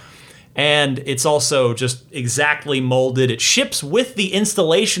stuff. And it's also just exactly molded. It ships with the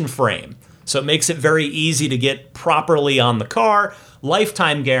installation frame, so it makes it very easy to get properly on the car.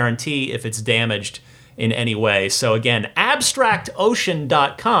 Lifetime guarantee if it's damaged in any way. So again,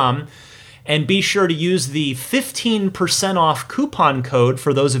 AbstractOcean.com, and be sure to use the 15% off coupon code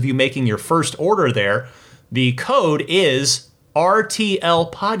for those of you making your first order there. The code is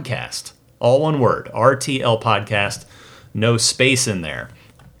RTL Podcast. All one word, RTL Podcast, no space in there.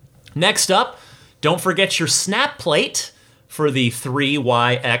 Next up, don't forget your snap plate for the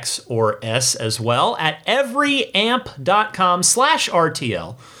 3Y, X, or S as well at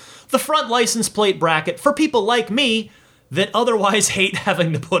everyamp.com/RTL. The front license plate bracket for people like me that otherwise hate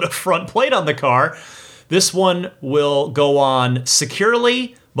having to put a front plate on the car. This one will go on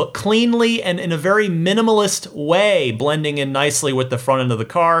securely, but cleanly and in a very minimalist way, blending in nicely with the front end of the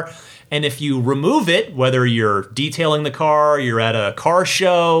car. And if you remove it, whether you're detailing the car, you're at a car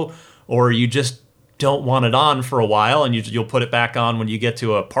show, or you just don't want it on for a while and you'll put it back on when you get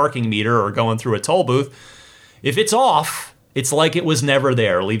to a parking meter or going through a toll booth, if it's off, it's like it was never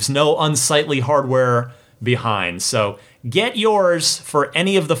there. Leaves no unsightly hardware behind. So get yours for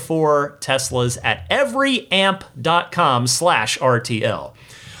any of the 4 Teslas at everyamp.com/RTL.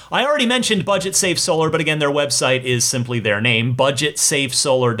 I already mentioned Budget Safe Solar, but again, their website is simply their name,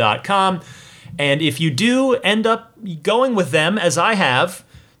 budgetsafesolar.com. And if you do end up going with them, as I have,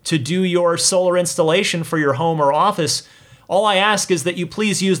 to do your solar installation for your home or office, all I ask is that you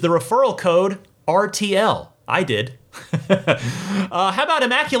please use the referral code RTL. I did. How about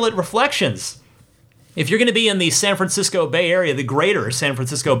Immaculate Reflections? If you're going to be in the San Francisco Bay Area, the greater San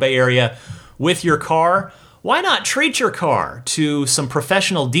Francisco Bay Area, with your car, why not treat your car to some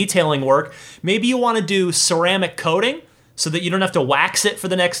professional detailing work? Maybe you want to do ceramic coating so that you don't have to wax it for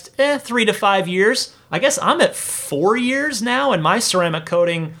the next 3 to 5 years. I guess I'm at 4 years now, and my ceramic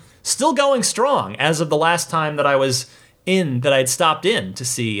coating still going strong as of the last time that I'd stopped in to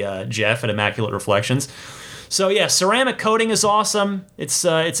see Jeff at Immaculate Reflections. So yeah, ceramic coating is awesome. It's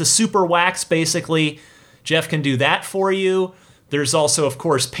a super wax, basically. Jeff can do that for you. There's also, of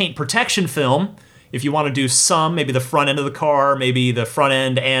course, paint protection film. If you want to do some, maybe the front end of the car, maybe the front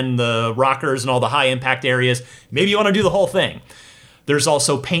end and the rockers and all the high impact areas, maybe you want to do the whole thing. There's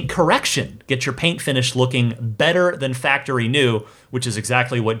also paint correction. Get your paint finish looking better than factory new, which is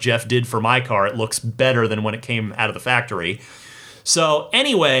exactly what Jeff did for my car. It looks better than when it came out of the factory. So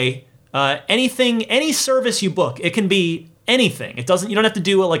anyway, any service you book, it can be anything. You don't have to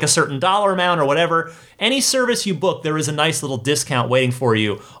do it like a certain dollar amount or whatever. Any service you book, there is a nice little discount waiting for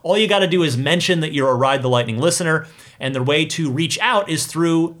you. All you got to do is mention that you're a Ride the Lightning listener, and the way to reach out is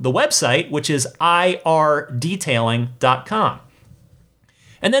through the website, which is irdetailing.com.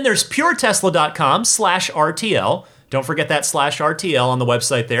 And then there's puretesla.com/RTL. Don't forget that /RTL on the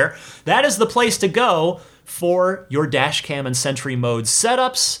website there. That is the place to go for your dash cam and Sentry mode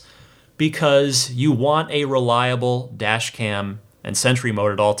setups, because you want a reliable dash cam and Sentry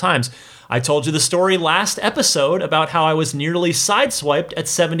mode at all times. I told you the story last episode about how I was nearly sideswiped at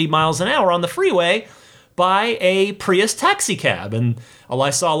 70 miles an hour on the freeway by a Prius taxi cab. And I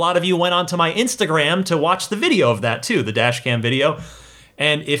saw a lot of you went onto my Instagram to watch the video of that too, the dash cam video.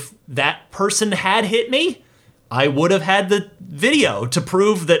 And if that person had hit me, I would have had the video to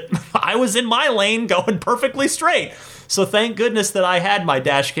prove that I was in my lane going perfectly straight. So thank goodness that I had my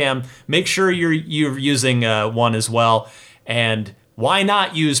dash cam. Make sure you're using one as well. And why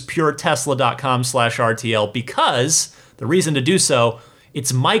not use puretesla.com/RTL? Because the reason to do so,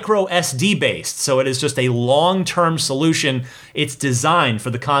 it's micro SD based. So it is just a long-term solution. It's designed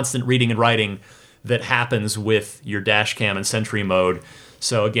for the constant reading and writing that happens with your dash cam and Sentry mode.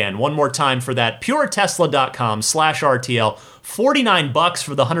 So again, one more time for that, puretesla.com/RTL, $49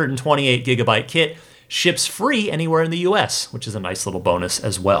 for the 128 gigabyte kit. Ships free anywhere in the US, which is a nice little bonus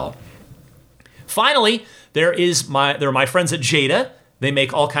as well. Finally, there are my friends at Jada. They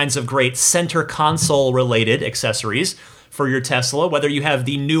make all kinds of great center console related accessories for your Tesla, whether you have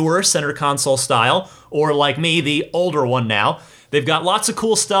the newer center console style or, like me, the older one now. They've got lots of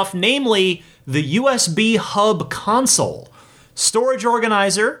cool stuff, namely the USB hub console, storage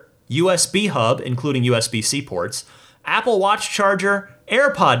organizer, USB hub, including USB-C ports, Apple Watch charger,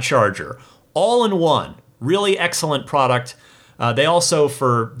 AirPod charger, all in one. Really excellent product. They also,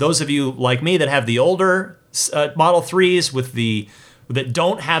 for those of you like me that have the older Model 3s that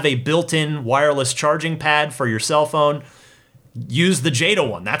don't have a built-in wireless charging pad for your cell phone, use the Jada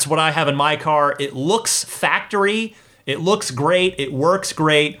one. That's what I have in my car. It looks factory. It looks great. It works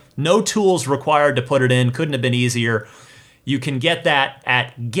great. No tools required to put it in. Couldn't have been easier. You can get that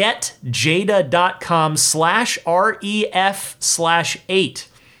at getjada.com/REF/8.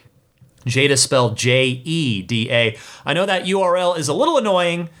 Jada spelled JEDA. I know that URL is a little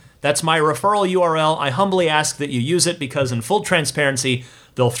annoying. That's my referral URL. I humbly ask that you use it because, in full transparency,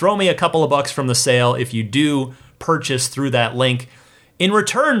 they'll throw me a couple of bucks from the sale if you do purchase through that link. In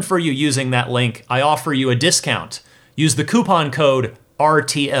return for you using that link, I offer you a discount. Use the coupon code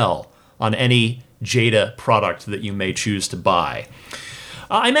RTL on any Jada product that you may choose to buy.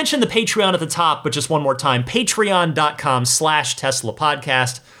 I mentioned the Patreon at the top, but just one more time, patreon.com/Tesla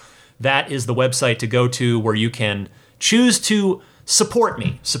podcast. That is the website to go to where you can choose to support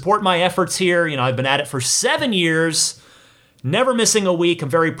me, support my efforts here. I've been at it for 7 years, never missing a week. I'm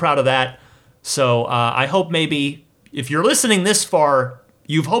very proud of that. So I hope maybe if you're listening this far,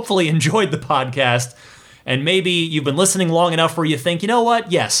 you've hopefully enjoyed the podcast. And maybe you've been listening long enough where you think, you know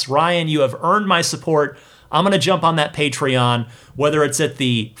what? Yes, Ryan, you have earned my support. I'm going to jump on that Patreon, whether it's at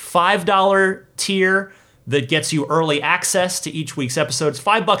the $5 tier that gets you early access to each week's episodes,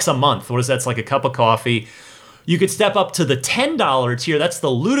 $5 a month. What is that? It's like a cup of coffee. You could step up to the $10 tier. That's the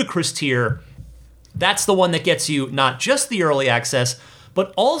ludicrous tier. That's the one that gets you not just the early access,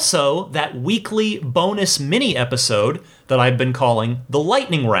 but also that weekly bonus mini episode that I've been calling the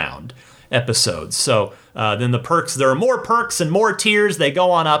Lightning Round episodes. So then the perks, there are more perks and more tiers. They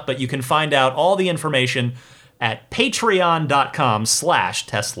go on up, but you can find out all the information at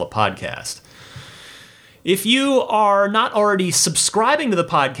patreon.com/Tesla Podcast. If you are not already subscribing to the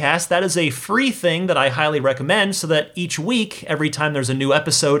podcast, that is a free thing that I highly recommend so that each week, every time there's a new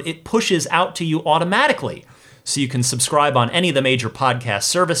episode, it pushes out to you automatically. So you can subscribe on any of the major podcast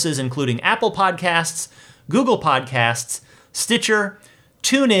services, including Apple Podcasts, Google Podcasts, Stitcher,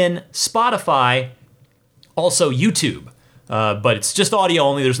 TuneIn, Spotify, also YouTube. But it's just audio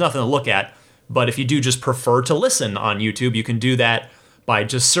only. There's nothing to look at. But if you do just prefer to listen on YouTube, you can do that by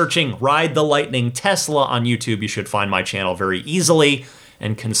just searching Ride the Lightning Tesla on YouTube. You should find my channel very easily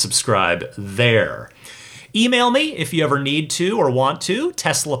and can subscribe there. Email me if you ever need to or want to,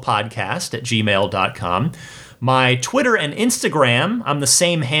 teslapodcast@gmail.com. My Twitter and Instagram, I'm the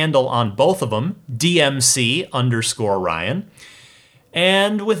same handle on both of them, DMC_Ryan.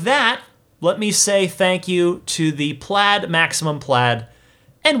 And with that, let me say thank you to the Plaid, Maximum Plaid,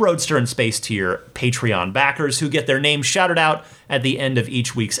 and Roadster and Space tier Patreon backers who get their names shouted out at the end of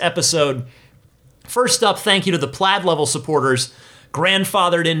each week's episode. First up, thank you to the Plaid level supporters,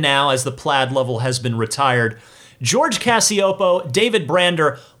 grandfathered in now as the Plaid level has been retired. George Cassiopo, David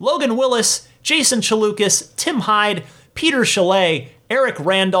Brander, Logan Willis, Jason Chalukas, Tim Hyde, Peter Chalet, Eric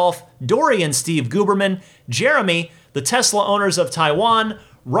Randolph, Dory and Steve Guberman, Jeremy, the Tesla owners of Taiwan,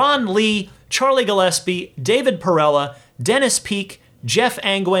 Ron Lee, Charlie Gillespie, David Perella, Dennis Peak, Jeff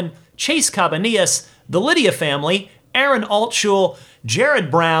Angwin, Chase Cabanillas, the Lydia family, Aaron Altschul,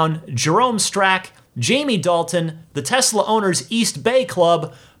 Jared Brown, Jerome Strack, Jamie Dalton, the Tesla Owners East Bay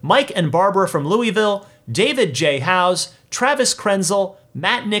Club, Mike and Barbara from Louisville, David J. Howes, Travis Krenzel,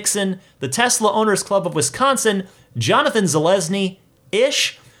 Matt Nixon, the Tesla Owners Club of Wisconsin, Jonathan Zalesny,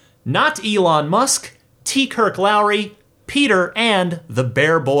 Ish, Not Elon Musk, T. Kirk Lowry, Peter, and the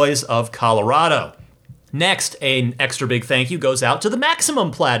Bear Boys of Colorado. Next, an extra big thank you goes out to the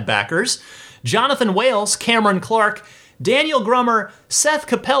Maximum Plaid backers, Jonathan Wales, Cameron Clark, Daniel Grummer, Seth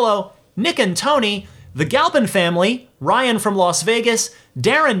Capello, Nick and Tony, the Galpin family, Ryan from Las Vegas,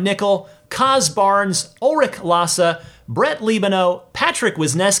 Darren Nickel, Kaz Barnes, Ulrich Lassa, Brett Libano, Patrick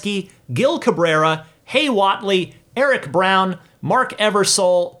Wisneski, Gil Cabrera, Hay Watley, Eric Brown, Mark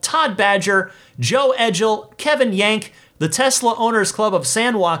Eversole, Todd Badger, Joe Edgel, Kevin Yank, the Tesla Owners Club of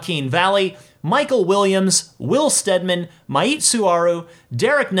San Joaquin Valley, Michael Williams, Will Stedman, Mait Suaru,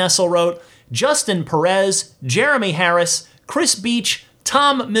 Derek Nesselrote, Justin Perez, Jeremy Harris, Chris Beach,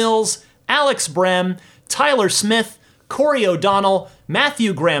 Tom Mills, Alex Brem, Tyler Smith, Corey O'Donnell,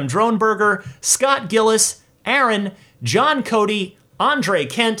 Matthew Graham Dronberger, Scott Gillis, Aaron, John Cody, Andre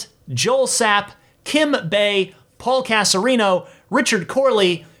Kent, Joel Sapp, Kim Bay, Paul Casarino, Richard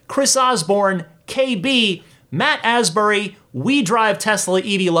Corley, Chris Osborne, KB, Matt Asbury, We Drive Tesla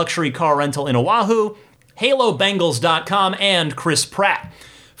EV Luxury Car Rental in Oahu, HaloBengals.com, and Chris Pratt.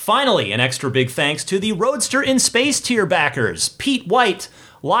 Finally, an extra big thanks to the Roadster in Space tier backers, Pete White,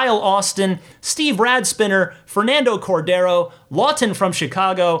 Lyle Austin, Steve Radspinner, Fernando Cordero, Lawton from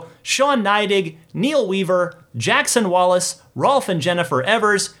Chicago, Sean Neidig, Neil Weaver, Jackson Wallace, Rolf and Jennifer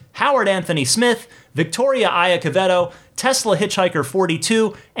Evers, Howard Anthony Smith, Victoria Iacovetto, Tesla Hitchhiker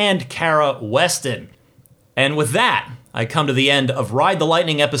 42, and Kara Weston. And with that, I come to the end of Ride the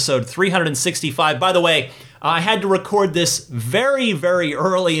Lightning episode 365. By the way, I had to record this very, very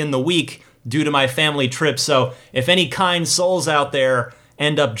early in the week due to my family trip, so if any kind souls out there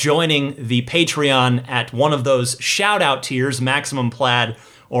end up joining the Patreon at one of those shout-out tiers, Maximum Plaid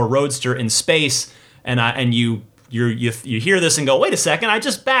or Roadster in Space, and you hear this and go, wait a second, I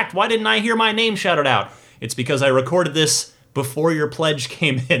just backed, why didn't I hear my name shouted out? It's because I recorded this before your pledge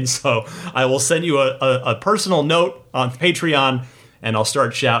came in, so I will send you a personal note on Patreon, and I'll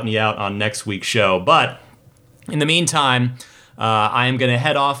start shouting you out on next week's show. But in the meantime, I am going to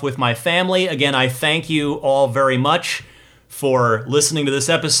head off with my family. Again, I thank you all very much for listening to this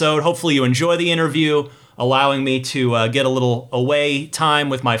episode. Hopefully you enjoy the interview, allowing me to get a little away time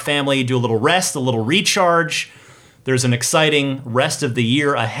with my family, do a little rest, a little recharge. There's an exciting rest of the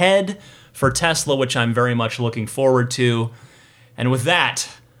year ahead for Tesla, which I'm very much looking forward to. And with that,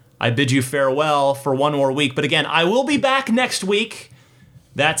 I bid you farewell for one more week. But again, I will be back next week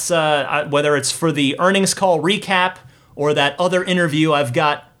That's whether it's for the earnings call recap or that other interview I've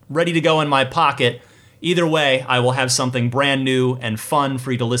got ready to go in my pocket. Either way, I will have something brand new and fun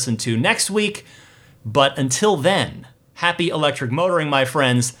for you to listen to next week. But until then, happy electric motoring, my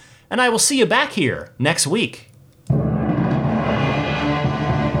friends, and I will see you back here next week.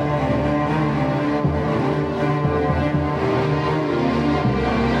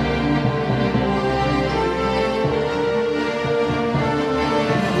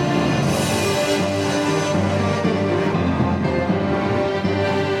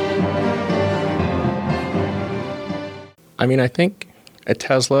 I mean, I think a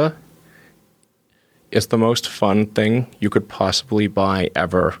Tesla is the most fun thing you could possibly buy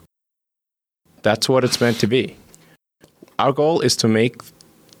ever. That's what it's meant to be. Our goal is to make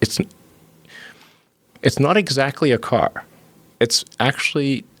it's not exactly a car. It's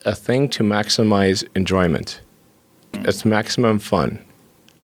actually a thing to maximize enjoyment. It's maximum fun.